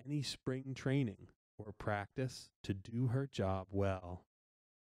need any spring training or practice to do her job well.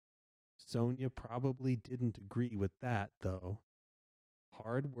 Sonia probably didn't agree with that, though.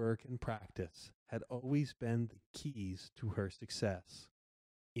 hard work and practice had always been the keys to her success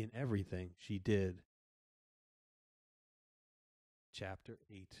in everything she did. Chapter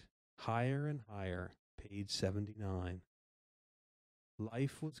 8, Higher and Higher, page 79.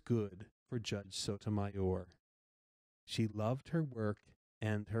 Life was good for Judge Sotomayor. She loved her work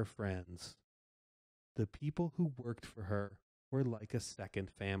and her friends. The people who worked for her were like a second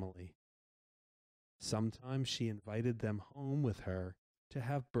family. Sometimes she invited them home with her to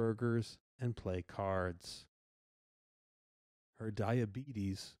have burgers and play cards. Her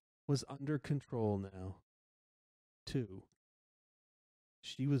diabetes was under control now, too.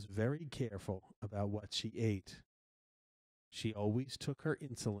 She was very careful about what she ate. She always took her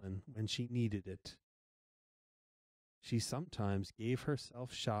insulin when she needed it. She sometimes gave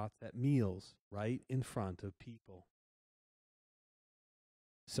herself shots at meals right in front of people.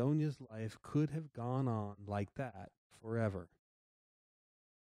 Sonia's life could have gone on like that forever.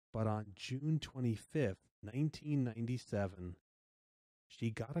 But on June 25th, 1997,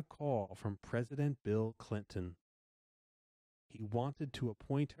 she got a call from President Bill Clinton. He wanted to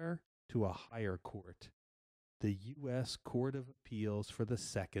appoint her to a higher court, the U.S. Court of Appeals for the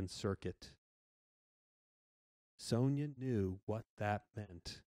Second Circuit. Sonia knew what that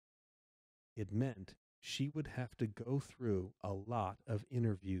meant. It meant she would have to go through a lot of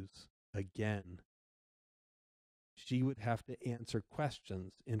interviews again. She would have to answer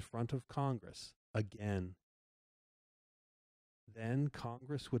questions in front of Congress again. Then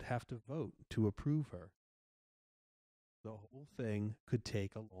Congress would have to vote to approve her. The whole thing could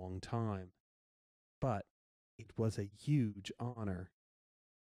take a long time, but it was a huge honor.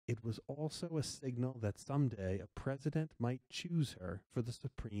 It was also a signal that someday a president might choose her for the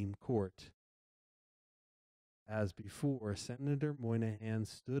Supreme Court. As before, Senator Moynihan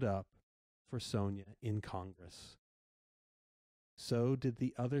stood up for Sonia in Congress. So did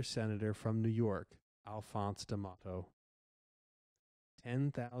the other senator from New York, Alphonse D'Amato.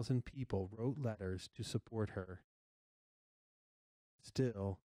 10,000 people wrote letters to support her.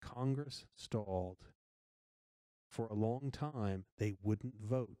 Still, Congress stalled. For a long time, they wouldn't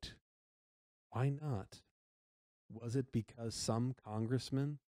vote. Why not? Was it because some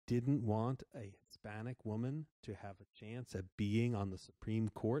congressmen didn't want a Hispanic woman to have a chance at being on the Supreme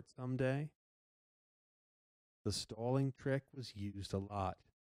Court someday? The stalling trick was used a lot,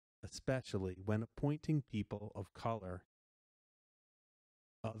 especially when appointing people of color.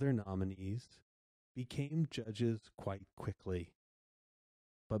 Other nominees became judges quite quickly,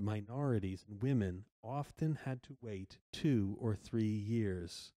 but minorities and women often had to wait 2 or 3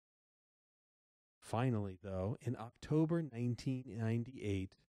 years. Finally, though, in October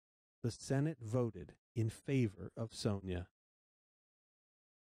 1998, the Senate voted in favor of Sonia.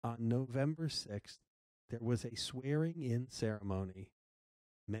 On November 6th, there was a swearing-in ceremony.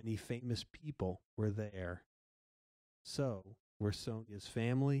 Many famous people were there. So were Sonia's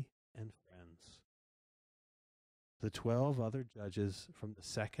family and friends. The 12 other judges from the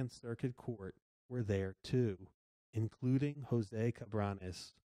Second Circuit Court were there too, including Jose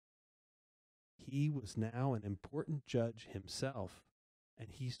Cabranes. He was now an important judge himself, and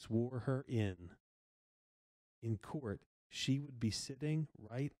he swore her in. In court, she would be sitting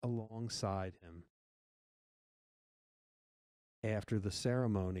right alongside him. After the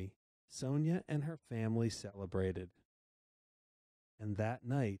ceremony, Sonia and her family celebrated. And that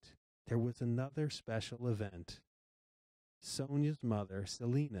night, there was another special event. Sonia's mother,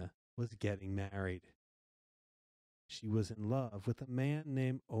 Selena, was getting married. She was in love with a man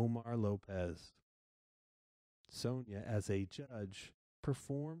named Omar Lopez. Sonia, as a judge,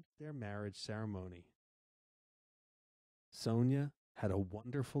 performed their marriage ceremony. Sonia had a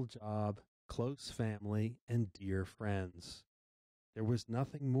wonderful job, close family, and dear friends. There was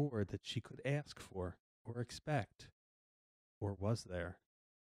nothing more that she could ask for or expect. Or was there?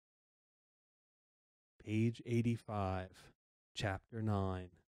 Page 85, Chapter 9,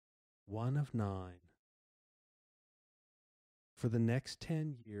 One of Nine. For the next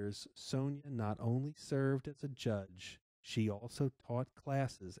 10 years, Sonia not only served as a judge, she also taught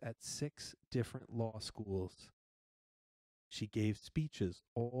classes at 6 different law schools. She gave speeches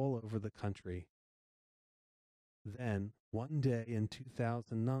all over the country. Then, one day in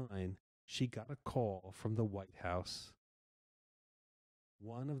 2009, she got a call from the White House.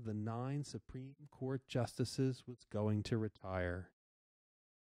 One of the 9 Supreme Court justices was going to retire.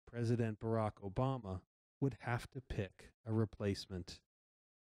 President Barack Obama would have to pick a replacement.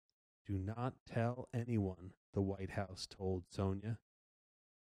 Do not tell anyone, the White House told Sonia.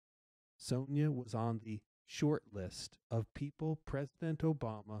 Sonia was on the short list of people President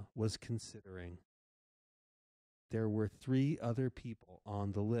Obama was considering. there were 3 other people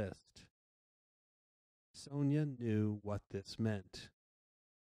on the list. Sonia knew what this meant.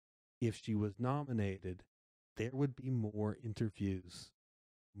 If she was nominated, there would be more interviews,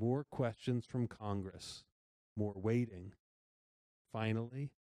 more questions from Congress, more waiting.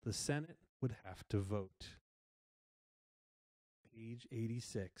 Finally, the Senate would have to vote. Page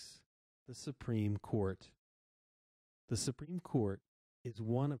 86. The Supreme Court. The Supreme Court is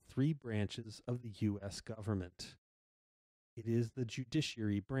one of 3 branches of the U.S. government. It is the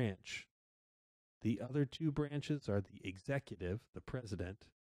judiciary branch. The other 2 branches are the executive, the president,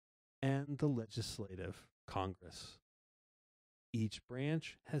 and the legislative, Congress. Each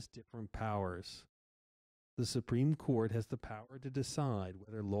branch has different powers. The Supreme Court has the power to decide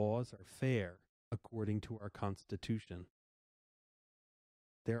whether laws are fair according to our Constitution.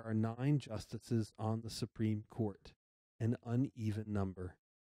 There are 9 justices on the Supreme Court, an uneven number.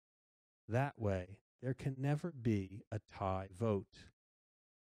 That way, there can never be a tie vote.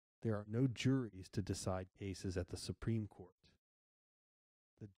 There are no juries to decide cases at the Supreme Court.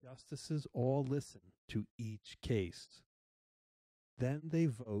 The justices all listen to each case. Then they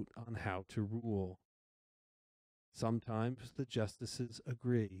vote on how to rule. Sometimes the justices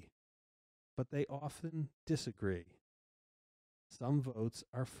agree, but they often disagree. Some votes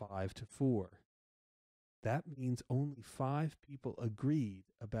are 5-4. That means only 5 people agreed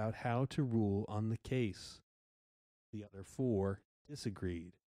about how to rule on the case. The other 4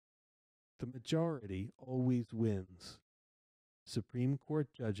 disagreed. The majority always wins. Supreme Court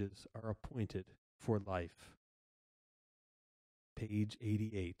judges are appointed for life. Page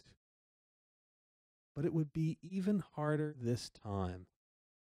 88. But it would be even harder this time.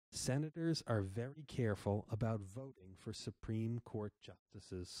 Senators are very careful about voting for Supreme Court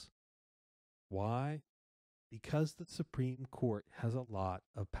justices. Why? Because the Supreme Court has a lot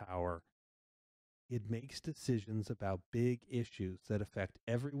of power. It makes decisions about big issues that affect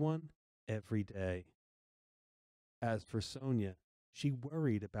everyone every day. As for Sonia, she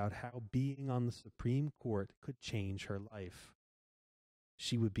worried about how being on the Supreme Court could change her life.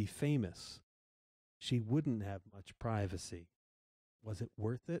 She would be famous. She wouldn't have much privacy. Was it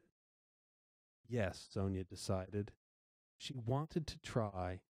worth it? Yes, Sonia decided. She wanted to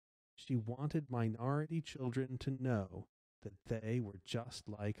try. She wanted minority children to know that they were just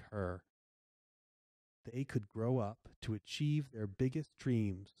like her. They could grow up to achieve their biggest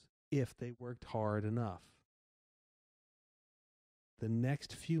dreams if they worked hard enough. The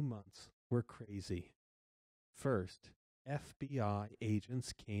next few months were crazy. First, FBI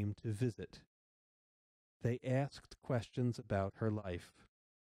agents came to visit. They asked questions about her life.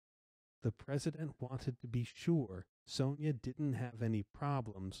 The president wanted to be sure Sonia didn't have any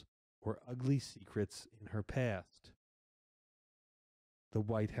problems or ugly secrets in her past. The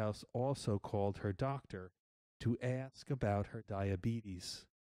White House also called her doctor to ask about her diabetes.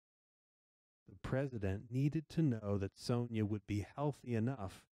 The president needed to know that Sonia would be healthy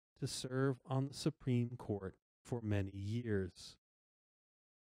enough to serve on the Supreme Court for many years.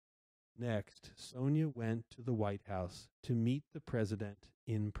 Next, Sonia went to the White House to meet the president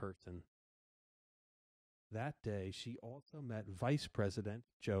in person. That day, she also met Vice President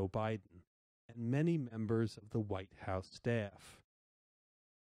Joe Biden and many members of the White House staff.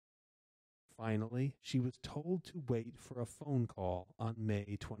 Finally, she was told to wait for a phone call on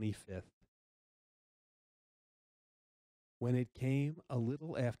May 25th. When it came a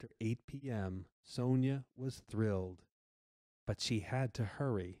little after 8 p.m., Sonia was thrilled, but she had to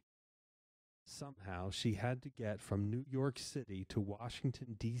hurry. Somehow she had to get from New York City to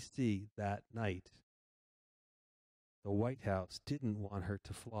Washington, D.C. that night. The White House didn't want her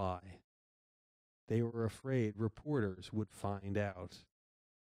to fly. They were afraid reporters would find out.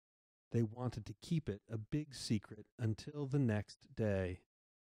 They wanted to keep it a big secret until the next day.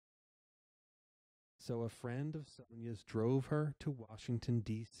 So a friend of Sonia's drove her to Washington,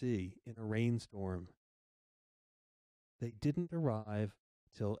 D.C. in a rainstorm. They didn't arrive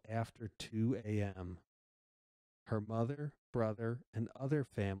till after 2 a.m. Her mother, brother, and other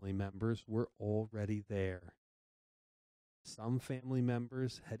family members were already there. Some family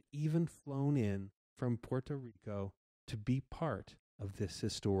members had even flown in from Puerto Rico to be part of this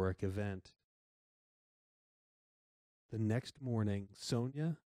historic event. The next morning,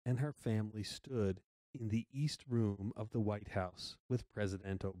 Sonia and her family stood in the East Room of the White House with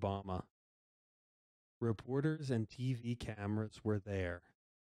President Obama. Reporters and TV cameras were there.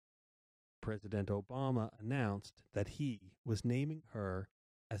 President Obama announced that he was naming her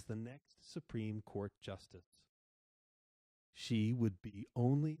as the next Supreme Court Justice. She would be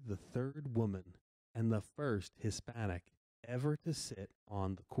only the 3rd woman and the first Hispanic ever to sit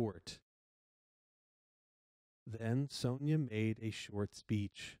on the court. Then Sonia made a short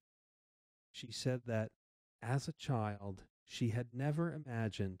speech. She said that, as a child, she had never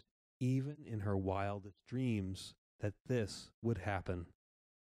imagined, even in her wildest dreams, that this would happen.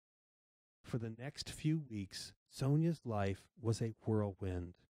 For the next few weeks, Sonia's life was a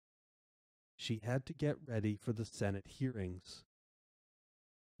whirlwind. She had to get ready for the Senate hearings.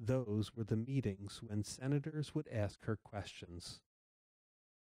 Those were the meetings when senators would ask her questions.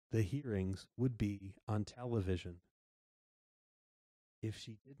 The hearings would be on television. If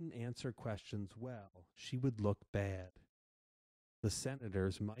she didn't answer questions well, she would look bad. The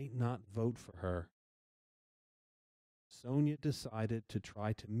senators might not vote for her. Sonia decided to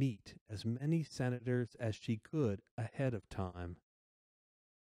try to meet as many senators as she could ahead of time.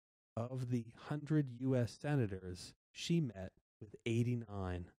 Of the 100 U.S. senators, she met with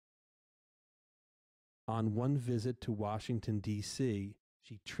 89. On one visit to Washington, D.C.,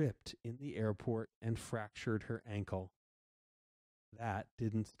 she tripped in the airport and fractured her ankle. That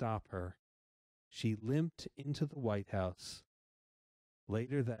didn't stop her. She limped into the White House.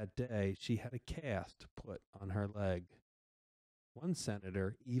 Later that day, she had a cast put on her leg. One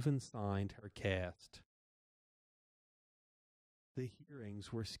senator even signed her cast. The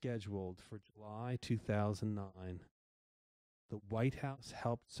hearings were scheduled for July 2009. The White House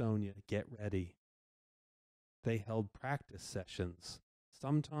helped Sonia get ready. They held practice sessions,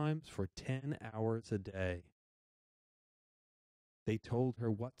 sometimes for 10 hours a day. They told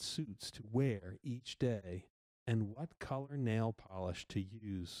her what suits to wear each day and what color nail polish to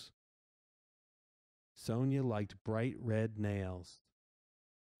use. Sonia liked bright red nails,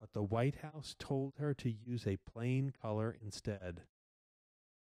 but the White House told her to use a plain color instead.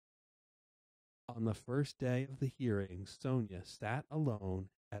 On the first day of the hearings, Sonia sat alone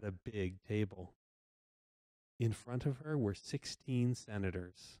at a big table. In front of her were 16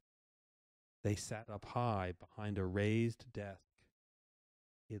 senators. They sat up high behind a raised desk.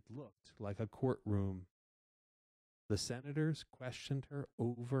 It looked like a courtroom. The senators questioned her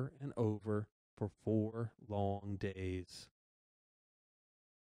over and over for 4 long days.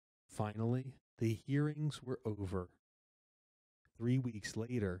 Finally, the hearings were over. 3 weeks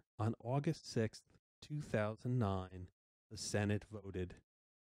later, on August 6, 2009, the Senate voted.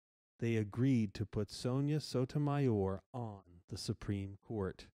 They agreed to put Sonia Sotomayor on the Supreme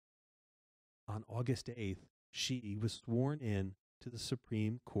Court. On August 8th, she was sworn in to the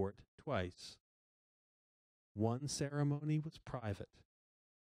Supreme Court twice. One ceremony was private.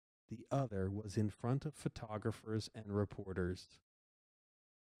 The other was in front of photographers and reporters.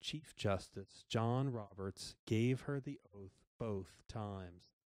 Chief Justice John Roberts gave her the oath both times.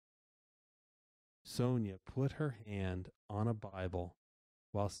 Sonia put her hand on a Bible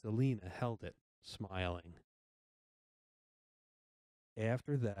while Selena held it, smiling.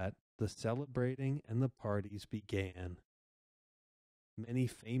 After that, the celebrating and the parties began. Many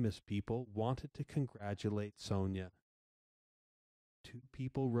famous people wanted to congratulate Sonia. 2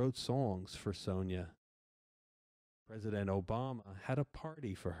 people wrote songs for Sonia. President Obama had a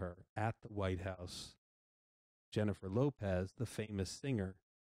party for her at the White House. Jennifer Lopez, the famous singer,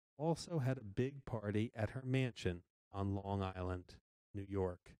 also had a big party at her mansion on Long Island, New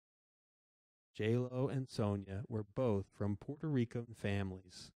York. J-Lo and Sonia were both from Puerto Rican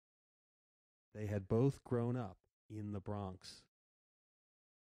families. They had both grown up in the Bronx.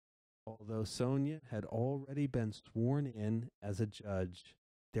 Although Sonia had already been sworn in as a judge,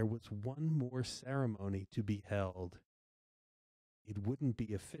 there was one more ceremony to be held. It wouldn't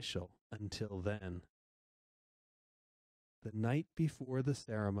be official until then. The night before the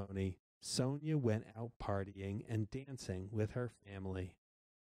ceremony, Sonia went out partying and dancing with her family.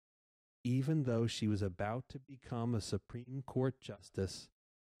 Even though she was about to become a Supreme Court justice,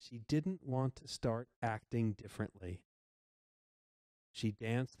 she didn't want to start acting differently. She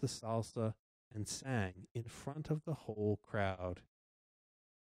danced the salsa and sang in front of the whole crowd.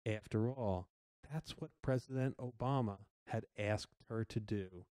 After all, that's what President Obama had asked her to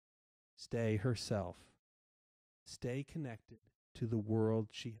do. Stay herself. Stay connected to the world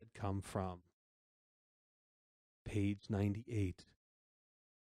she had come from. Page 98.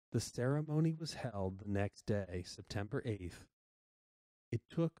 The ceremony was held the next day, September 8th. It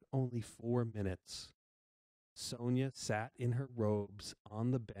took only 4 minutes. Sonia sat in her robes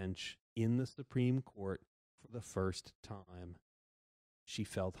on the bench in the Supreme Court for the first time. She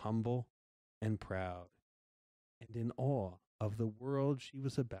felt humble and proud, and in awe of the world she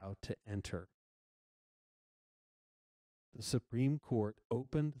was about to enter. The Supreme Court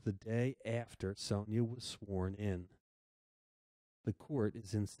opened the day after Sonia was sworn in. The court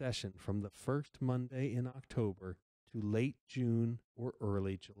is in session from the first Monday in October to late June or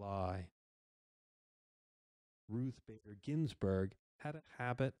early July. Ruth Bader Ginsburg had a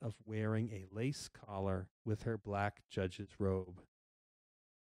habit of wearing a lace collar with her black judge's robe.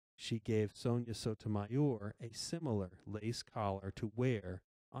 She gave Sonia Sotomayor a similar lace collar to wear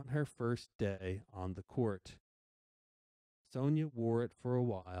on her first day on the court. Sonia wore it for a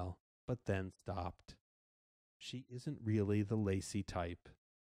while, but then stopped. She isn't really the lacy type.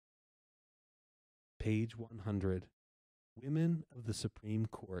 Page 100. Women of the Supreme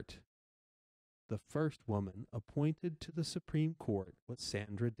Court. The first woman appointed to the Supreme Court was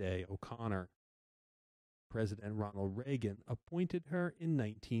Sandra Day O'Connor. President Ronald Reagan appointed her in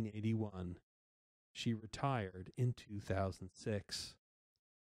 1981. She retired in 2006.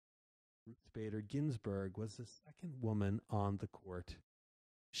 Ruth Bader Ginsburg was the second woman on the court.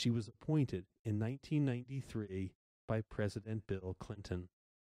 She was appointed in 1993 by President Bill Clinton.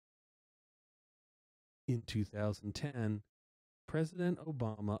 In 2010, President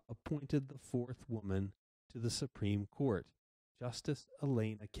Obama appointed the fourth woman to the Supreme Court, Justice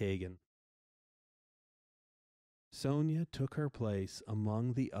Elena Kagan. Sonia took her place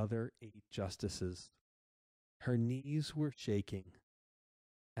among the other 8 justices. Her knees were shaking.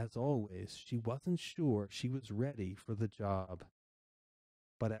 As always, she wasn't sure she was ready for the job.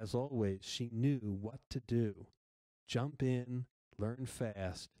 But as always, she knew what to do. Jump in, learn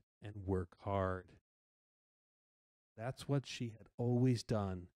fast, and work hard. That's what she had always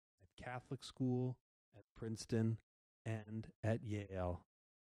done at Catholic school, at Princeton, and at Yale.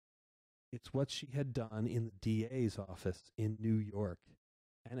 It's what she had done in the DA's office in New York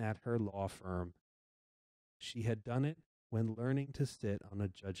and at her law firm. She had done it when learning to sit on a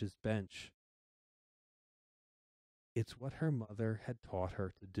judge's bench. It's what her mother had taught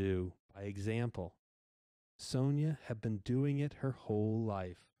her to do by example. Sonia had been doing it her whole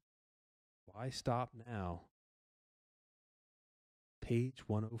life. Why stop now? Page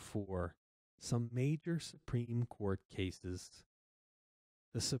 104. Some major Supreme Court cases.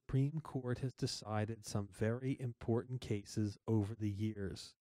 The Supreme Court has decided some very important cases over the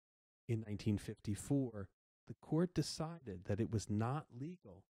years. In 1954, the court decided that it was not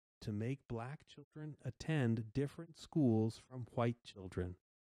legal to make black children attend different schools from white children.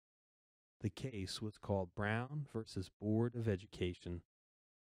 The case was called Brown versus Board of Education.